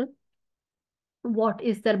their muscle, what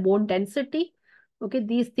is their bone density, okay,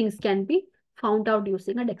 these things can be found out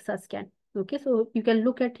using a DEXA scan. Okay, so you can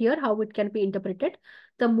look at here how it can be interpreted.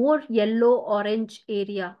 The more yellow orange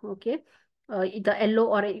area, okay, the yellow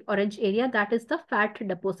or orange area, that is the fat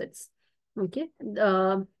deposits. Okay,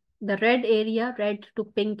 the red area, red to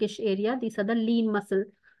pinkish area, these are the lean muscle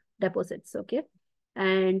deposits. Okay,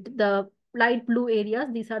 And the light blue areas,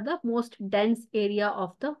 these are the most dense area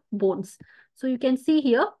of the bones. So you can see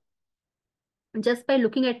here, just by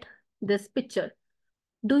looking at this picture,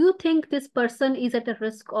 do you think this person is at a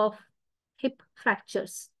risk of hip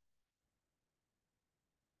fractures?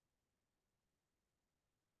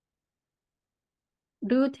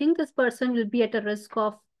 Do you think this person will be at a risk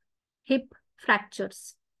of hip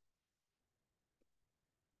fractures?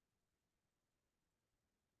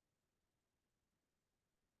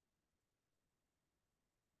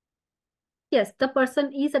 Yes, the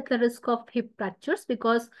person is at the risk of hip fractures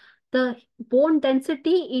because the bone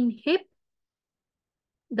density in hip,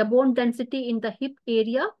 the bone density in the hip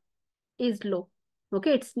area is low.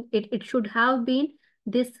 Okay, it should have been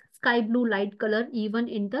this sky blue light color even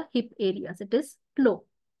in the hip areas. It is low.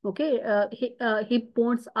 Okay, hip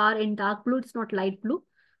bones are in dark blue. It's not light blue,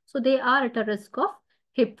 so they are at a risk of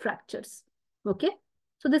hip fractures. Okay,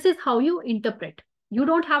 so this is how you interpret. You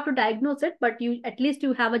don't have to diagnose it, but you at least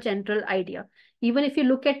you have a general idea. Even if you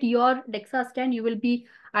look at your DEXA scan, you will be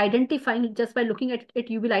identifying just by looking at it.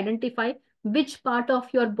 You will identify which part of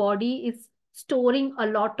your body is storing a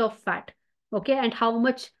lot of fat, okay, and how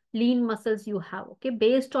much lean muscles you have. Okay,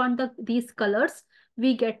 based on these colors,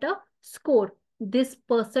 we get a score. This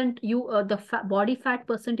percent, you the body fat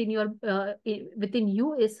percent in your within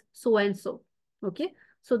you is so and so. Okay,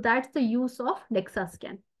 so that's the use of DEXA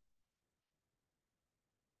scan.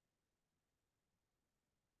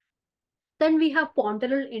 Then we have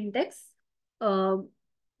ponderal index. uh,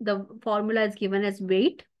 the formula is given as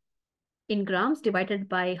weight in grams divided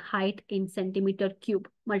by height in centimeter cube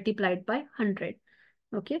multiplied by 100.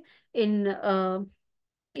 Okay, in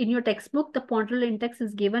in your textbook, the ponderal index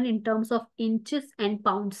is given in terms of inches and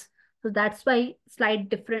pounds. So that's why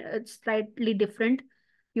slightly different.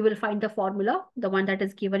 You will find the formula, the one that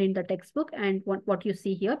is given in the textbook, and what you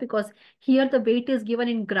see here, because here the weight is given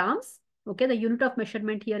in grams. Okay, the unit of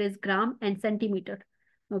measurement here is gram and centimeter.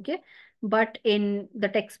 Okay, but in the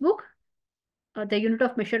textbook, the unit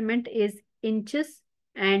of measurement is inches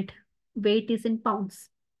and weight is in pounds.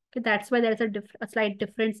 Okay, that's why there's a slight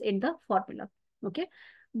difference in the formula. Okay,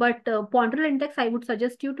 but ponderal index, I would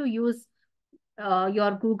suggest you to use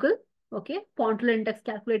your Google. Okay, ponderal index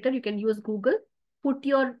calculator, you can use Google, put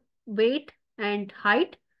your weight and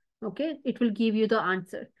height. Okay, it will give you the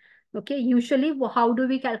answer. Okay, usually how do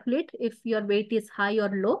we calculate if your weight is high or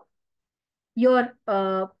low? Your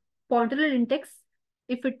ponderal index,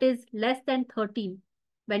 if it is less than 13,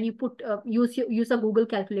 when you put use a Google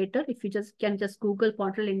calculator. If you just Google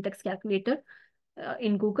ponderal index calculator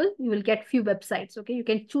in Google, you will get few websites. Okay, you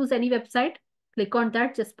can choose any website, click on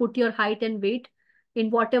that, just put your height and weight in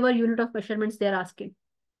whatever unit of measurements they're asking.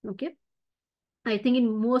 Okay, I think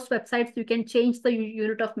in most websites you can change the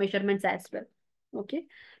unit of measurements as well. Okay,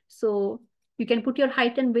 so you can put your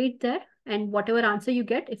height and weight there, and whatever answer you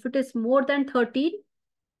get, if it is more than 13,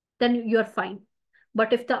 then you're fine.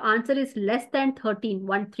 But if the answer is less than 13,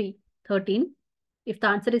 1, 3, 13, if the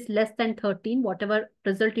answer is less than 13, whatever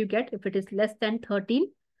result you get, if it is less than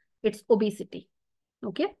 13, it's obesity.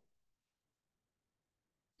 Okay,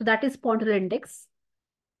 so that is ponderal index.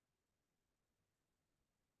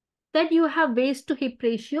 Then you have waist to hip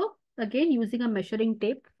ratio. Again, using a measuring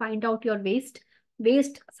tape, find out your waist.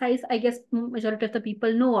 Waist size, I guess majority of the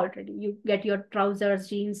people know already. You get your trousers,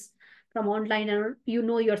 jeans from online and you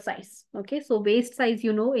know your size. Okay, so waist size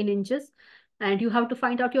you know in inches, and you have to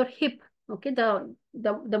find out your hip. Okay,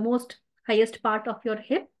 the most highest part of your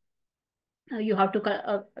hip. You have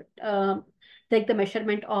to take the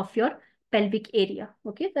measurement of your pelvic area.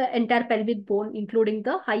 Okay, the entire pelvic bone, including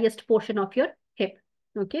the highest portion of your hip.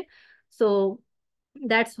 Okay, so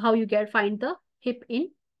that's how you find the hip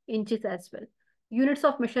in inches as well. Units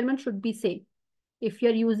of measurement should be same. If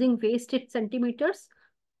you're using waist in centimeters,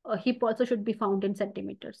 hip also should be found in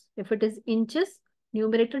centimeters. If it is inches,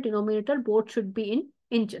 numerator, denominator, both should be in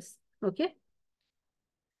inches. Okay,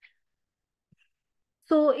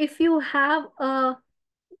 so if you have a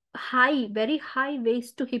very high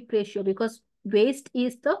waist to hip ratio, because waist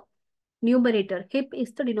is the numerator, hip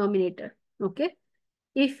is the denominator. Okay,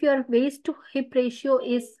 if your waist to hip ratio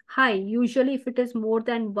is high, usually if it is more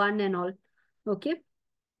than 1 and all, okay,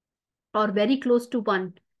 or very close to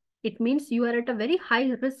 1, it means you are at a very high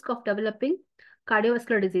risk of developing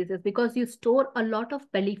cardiovascular diseases, because you store a lot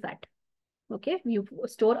of belly fat. Okay, you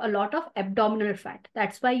store a lot of abdominal fat.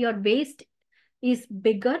 That's why your waist is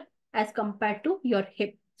bigger as compared to your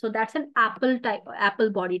hip. So that's an apple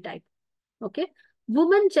body type. Okay,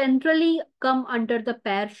 women generally come under the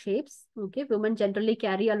pear shapes. Okay, women generally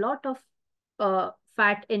carry a lot of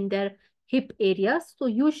fat in their hip areas. So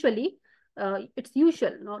usually it's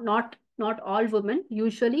usual, not all women.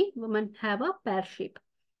 Usually women have a pear shape.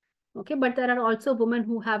 Okay, but there are also women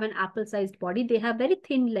who have an apple-sized body. They have very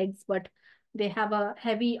thin legs, but they have a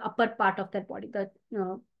heavy upper part of their body.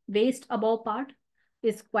 The waist above part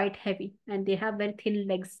is quite heavy, and they have very thin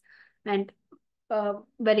legs and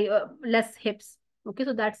very less hips. Okay,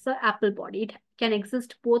 so that's the apple body. It can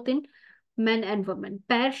exist both in men and women.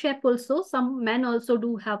 Pear shape also, some men also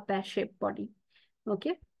do have pear shaped body.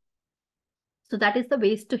 Okay, so that is the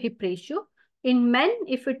waist to hip ratio. In men,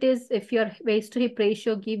 if your waist to hip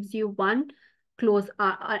ratio gives you an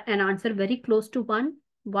answer very close to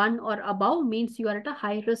one or above means you are at a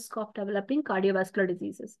high risk of developing cardiovascular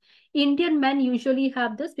diseases. Indian men usually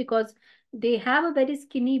have this because they have a very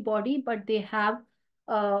skinny body, but they have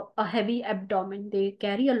a heavy abdomen. They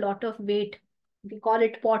carry a lot of weight. We call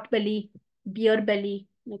it pot belly, beer belly.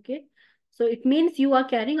 Okay. So it means you are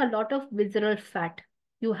carrying a lot of visceral fat.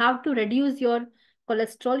 You have to reduce your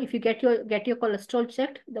cholesterol. If you get your cholesterol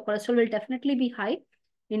checked, the cholesterol will definitely be high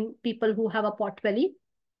in people who have a pot belly.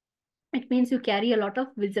 It means you carry a lot of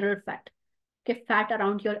visceral fat. Okay, fat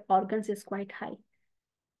around your organs is quite high.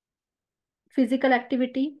 Physical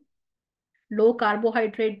activity, low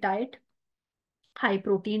carbohydrate diet, high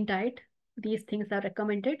protein diet, these things are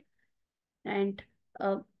recommended. And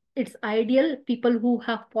uh, it's ideal people who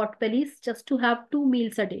have pot bellies just to have 2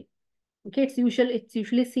 meals a day. Okay, it's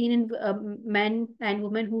usually seen in men and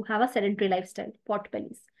women who have a sedentary lifestyle, pot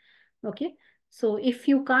bellies. Okay, so if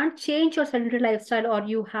you can't change your sedentary lifestyle, or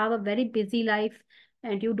you have a very busy life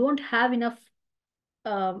and you don't have enough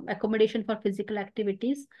accommodation for physical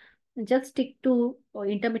activities, just stick to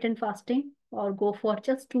intermittent fasting or go for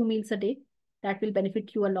just 2 meals a day. That will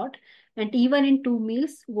benefit you a lot. And even in 2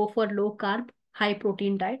 meals, go for low carb, high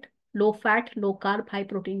protein diet, low fat, low carb, high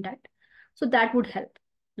protein diet. So that would help.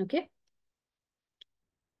 Okay.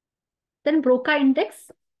 Then Broca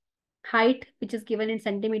index, height, which is given in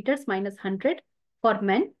centimeters minus 100 for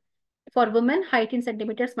men. For women, height in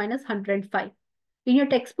centimeters minus 105. In your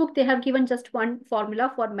textbook, they have given just one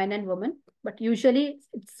formula for men and women, but usually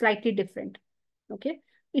it's slightly different. Okay.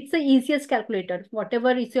 It's the easiest calculator.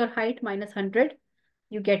 Whatever is your height minus 100,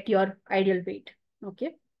 you get your ideal weight.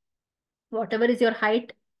 Okay. Whatever is your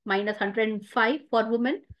height minus 105 for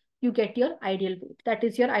women, you get your ideal weight. That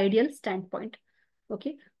is your ideal standpoint.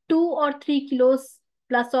 Okay. 2 or 3 kilos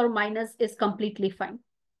plus or minus is completely fine.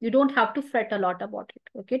 You don't have to fret a lot about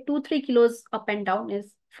it. Okay. 2, 3 kilos up and down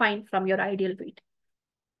is fine from your ideal weight.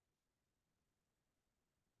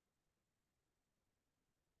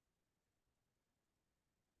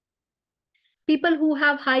 People who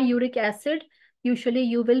have high uric acid, usually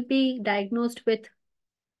you will be diagnosed with,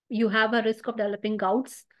 you have a risk of developing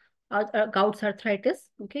gouts arthritis.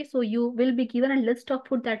 Okay. So you will be given a list of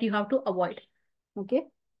food that you have to avoid. Okay.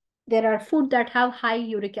 There are food that have high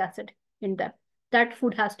uric acid in them. That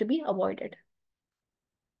food has to be avoided.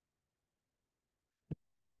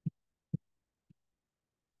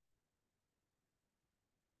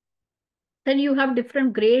 Then you have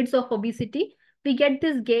different grades of obesity. We get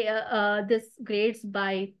this grades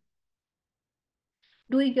by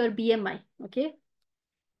doing your BMI. Okay.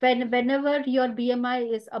 Whenever your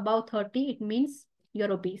BMI is above 30, it means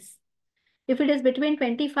you're obese. If it is between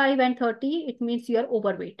 25 and 30, it means you're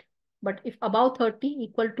overweight. But if above 30,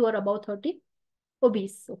 equal to or above 30,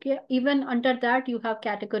 obese. Okay. Even under that, you have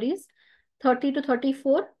categories 30 to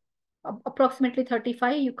 34, approximately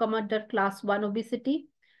 35, you come under class 1 obesity.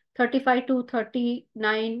 35 to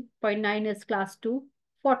 39.9 is class 2.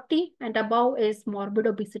 40 and above is morbid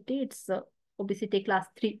obesity. It's obesity class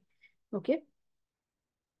 3. Okay.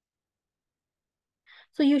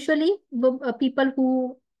 So usually people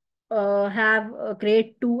who have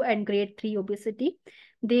grade 2 and grade 3 obesity,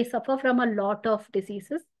 they suffer from a lot of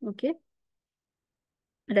diseases. Okay.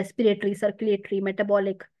 Respiratory, circulatory,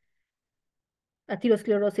 metabolic,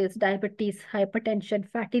 atherosclerosis, diabetes, hypertension,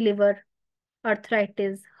 fatty liver,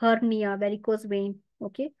 arthritis, hernia, varicose vein.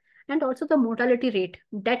 Okay. And also the mortality rate,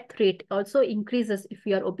 death rate also increases if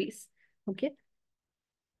you are obese. Okay.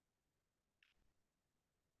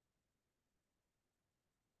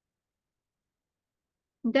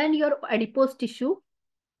 Then your adipose tissue,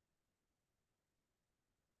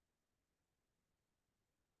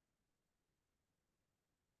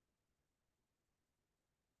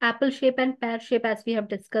 apple shape and pear shape, as we have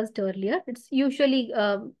discussed earlier. It's usually,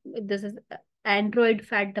 this is android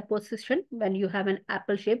fat deposition. When you have an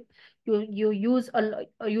apple shape, you use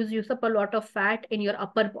up a lot of fat in your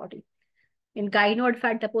upper body. In gynoid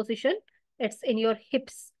fat deposition, it's in your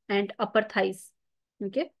hips and upper thighs.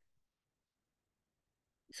 Okay.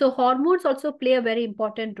 So hormones also play a very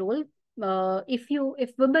important role.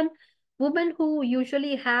 If women Women who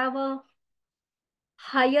usually have a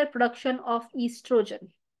higher production of estrogen.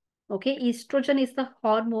 Okay, estrogen is the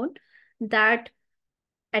hormone that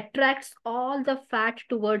attracts all the fat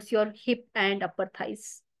towards your hip and upper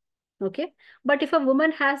thighs. Okay, but if a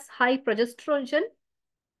woman has high progesterone,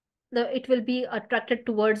 it will be attracted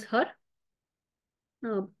towards her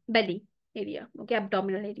belly area, okay,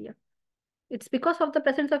 abdominal area. It's because of the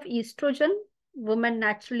presence of estrogen, women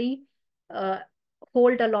naturally uh,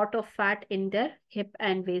 hold a lot of fat in their hip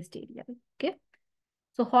and waist area. Okay,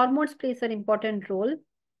 so hormones plays an important role.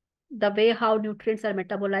 The way how nutrients are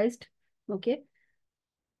metabolized. Okay,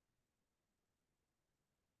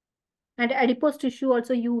 and adipose tissue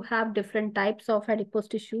also, you have different types of adipose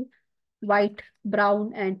tissue: white,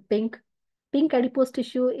 brown, and pink. Pink adipose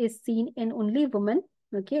tissue is seen in only women.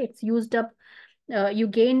 Okay, it's used up. You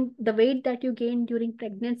gain the weight that you gain during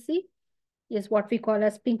pregnancy is what we call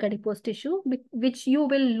as pink adipose tissue, which you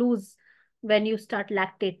will lose when you start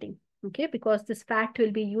lactating. Okay, because this fat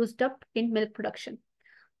will be used up in milk production.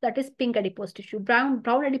 That is pink adipose tissue. Brown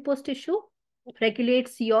adipose tissue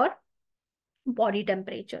regulates your body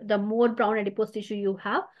temperature. The more brown adipose tissue you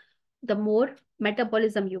have, the more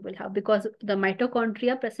metabolism you will have, because the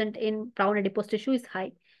mitochondria present in brown adipose tissue is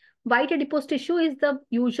high. White adipose tissue is the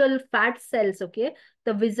usual fat cells, okay?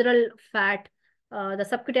 The visceral fat, the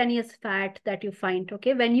subcutaneous fat that you find,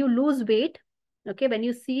 okay? When you lose weight, okay, when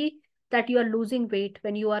you see that you are losing weight,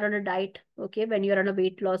 when you are on a diet, okay, when you are on a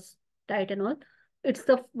weight loss diet and all, it's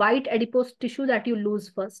the white adipose tissue that you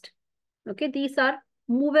lose first. Okay, these are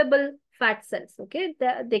movable fat cells. Okay,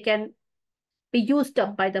 they can be used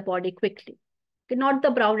up by the body quickly. Okay, not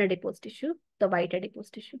the brown adipose tissue, the white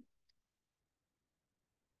adipose tissue.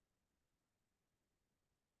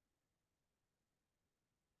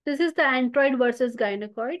 This is the android versus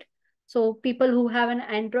gynecoid. So people who have an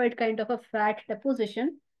android kind of a fat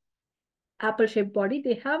deposition, apple-shaped body,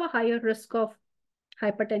 they have a higher risk of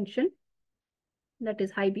hypertension, that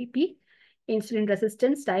is high BP, insulin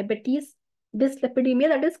resistance, diabetes, dyslipidemia,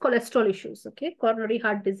 that is cholesterol issues, okay, coronary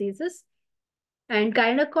heart diseases. And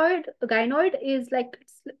gynoid is like,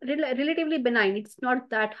 it's relatively benign. It's not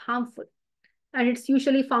that harmful. And it's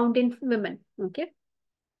usually found in women. Okay.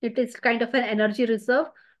 It is kind of an energy reserve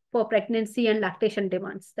for pregnancy and lactation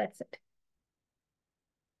demands. That's it.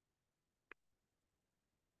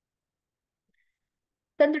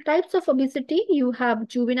 Then the types of obesity, you have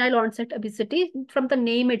juvenile onset obesity. From the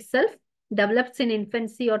name itself, develops in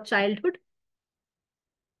infancy or childhood.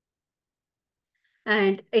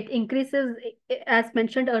 And it increases, as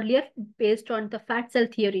mentioned earlier, based on the fat cell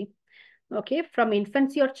theory. Okay, from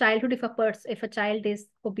infancy or childhood, if a child is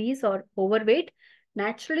obese or overweight,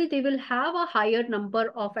 naturally they will have a higher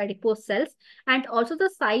number of adipose cells, and also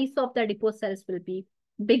the size of the adipose cells will be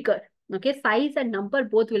bigger. Okay, size and number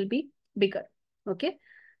both will be bigger. Okay,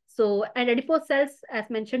 so, and adipose cells, as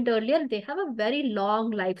mentioned earlier, they have a very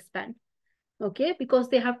long lifespan. Okay, because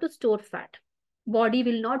they have to store fat. Body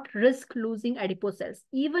will not risk losing adipose cells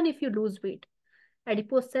even if you lose weight.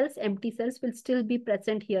 Adipose cells, empty cells, will still be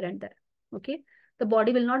present here and there. Okay, the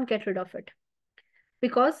body will not get rid of it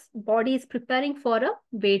because body is preparing for a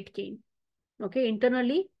weight gain. Okay,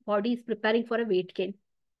 internally body is preparing for a weight gain.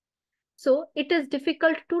 So it is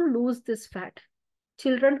difficult to lose this fat.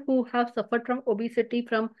 Children who have suffered from obesity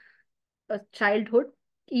from childhood,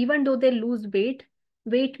 even though they lose weight,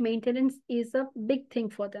 weight maintenance is a big thing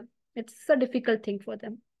for them. It's a difficult thing for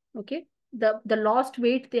them. Okay, the lost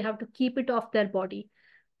weight, they have to keep it off their body.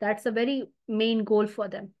 That's a very main goal for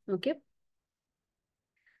them. Okay,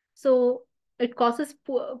 so it causes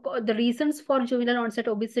the reasons for juvenile onset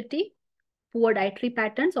obesity: poor dietary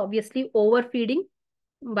patterns, obviously overfeeding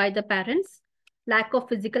by the parents, lack of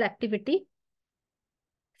physical activity.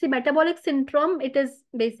 See, metabolic syndrome, it is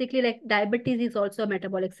basically like diabetes is also a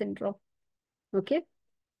metabolic syndrome. Okay,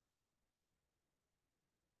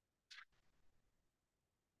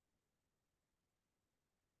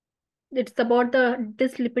 it's about the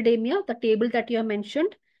dyslipidemia, the table that you have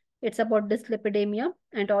mentioned. It's about dyslipidemia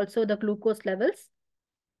and also the glucose levels,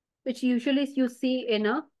 which usually you see in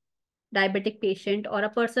a diabetic patient or a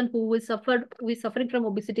person who is suffering from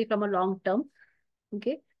obesity from a long term.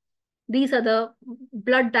 Okay, these are the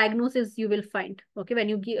blood diagnosis you will find. Okay, when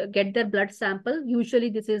you get their blood sample, usually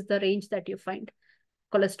this is the range that you find: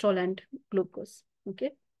 cholesterol and glucose.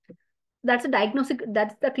 Okay, that's a diagnostic,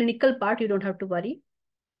 that's the clinical part, you don't have to worry.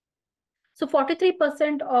 So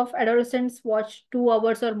 43% of adolescents watch 2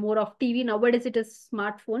 hours or more of TV. Nowadays, it is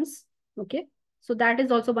smartphones. Okay. So that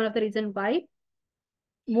is also one of the reasons why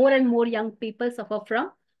more and more young people suffer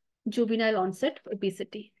from juvenile onset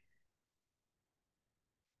obesity.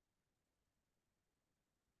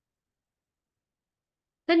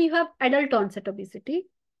 Then you have adult onset obesity,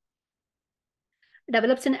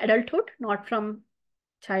 develops in adulthood, not from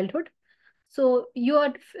childhood. So you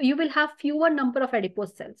will have fewer number of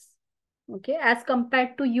adipose cells. Okay, as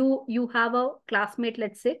compared to you have a classmate,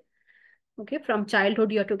 let's say, okay, from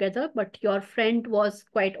childhood you're together, but your friend was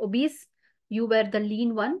quite obese. You were the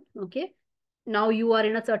lean one. Okay, now you are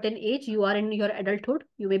in a certain age, you are in your adulthood,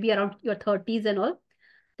 you may be around your 30s and all.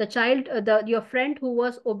 The child, your friend who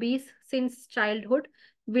was obese since childhood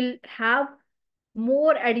will have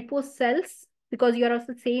more adipose cells because you are of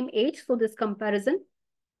the same age. So this comparison,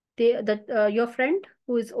 your friend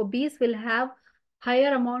who is obese will have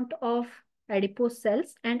higher amount of adipose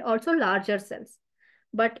cells and also larger cells.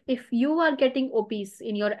 But if you are getting obese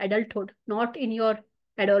in your adulthood, not in your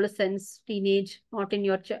adolescence, teenage, not in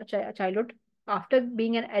your childhood, after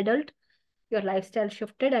being an adult, your lifestyle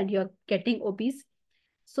shifted and you're getting obese.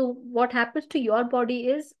 So what happens to your body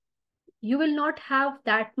is you will not have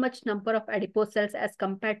that much number of adipose cells as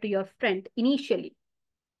compared to your friend initially.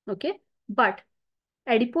 Okay. But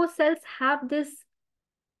adipose cells have this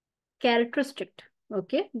characteristic.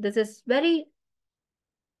 Okay. This is very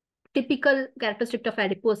typical characteristic of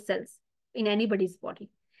adipose cells in anybody's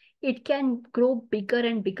body. It can grow bigger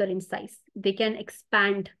and bigger in size. They can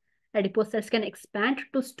expand. Adipose cells can expand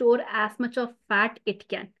to store as much of fat it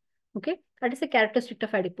can. Okay. That is a characteristic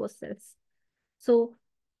of adipose cells. So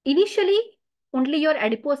initially, only your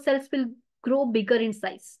adipose cells will grow bigger in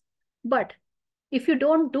size. But if you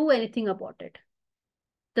don't do anything about it,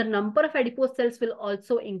 the number of adipose cells will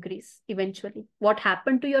also increase eventually. What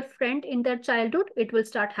happened to your friend in their childhood, it will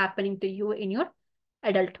start happening to you in your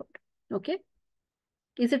adulthood. Okay.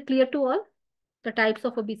 Is it clear to all the types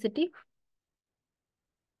of obesity?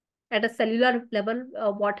 At a cellular level,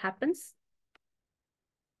 what happens?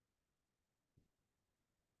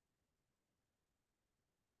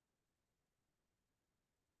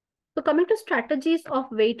 So coming to strategies of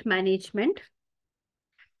weight management.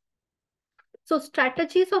 So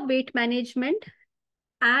strategies of weight management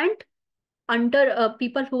and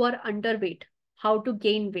people who are underweight, how to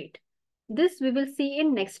gain weight. This we will see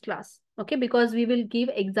in next class. Okay, because we will give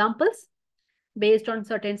examples based on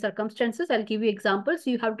certain circumstances. I'll give you examples.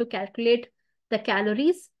 You have to calculate the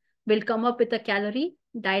calories. We'll come up with a calorie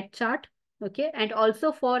diet chart. Okay, and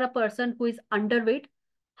also for a person who is underweight,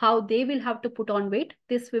 how they will have to put on weight.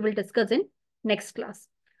 This we will discuss in next class.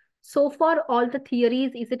 So for all the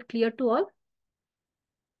theories, is it clear to all?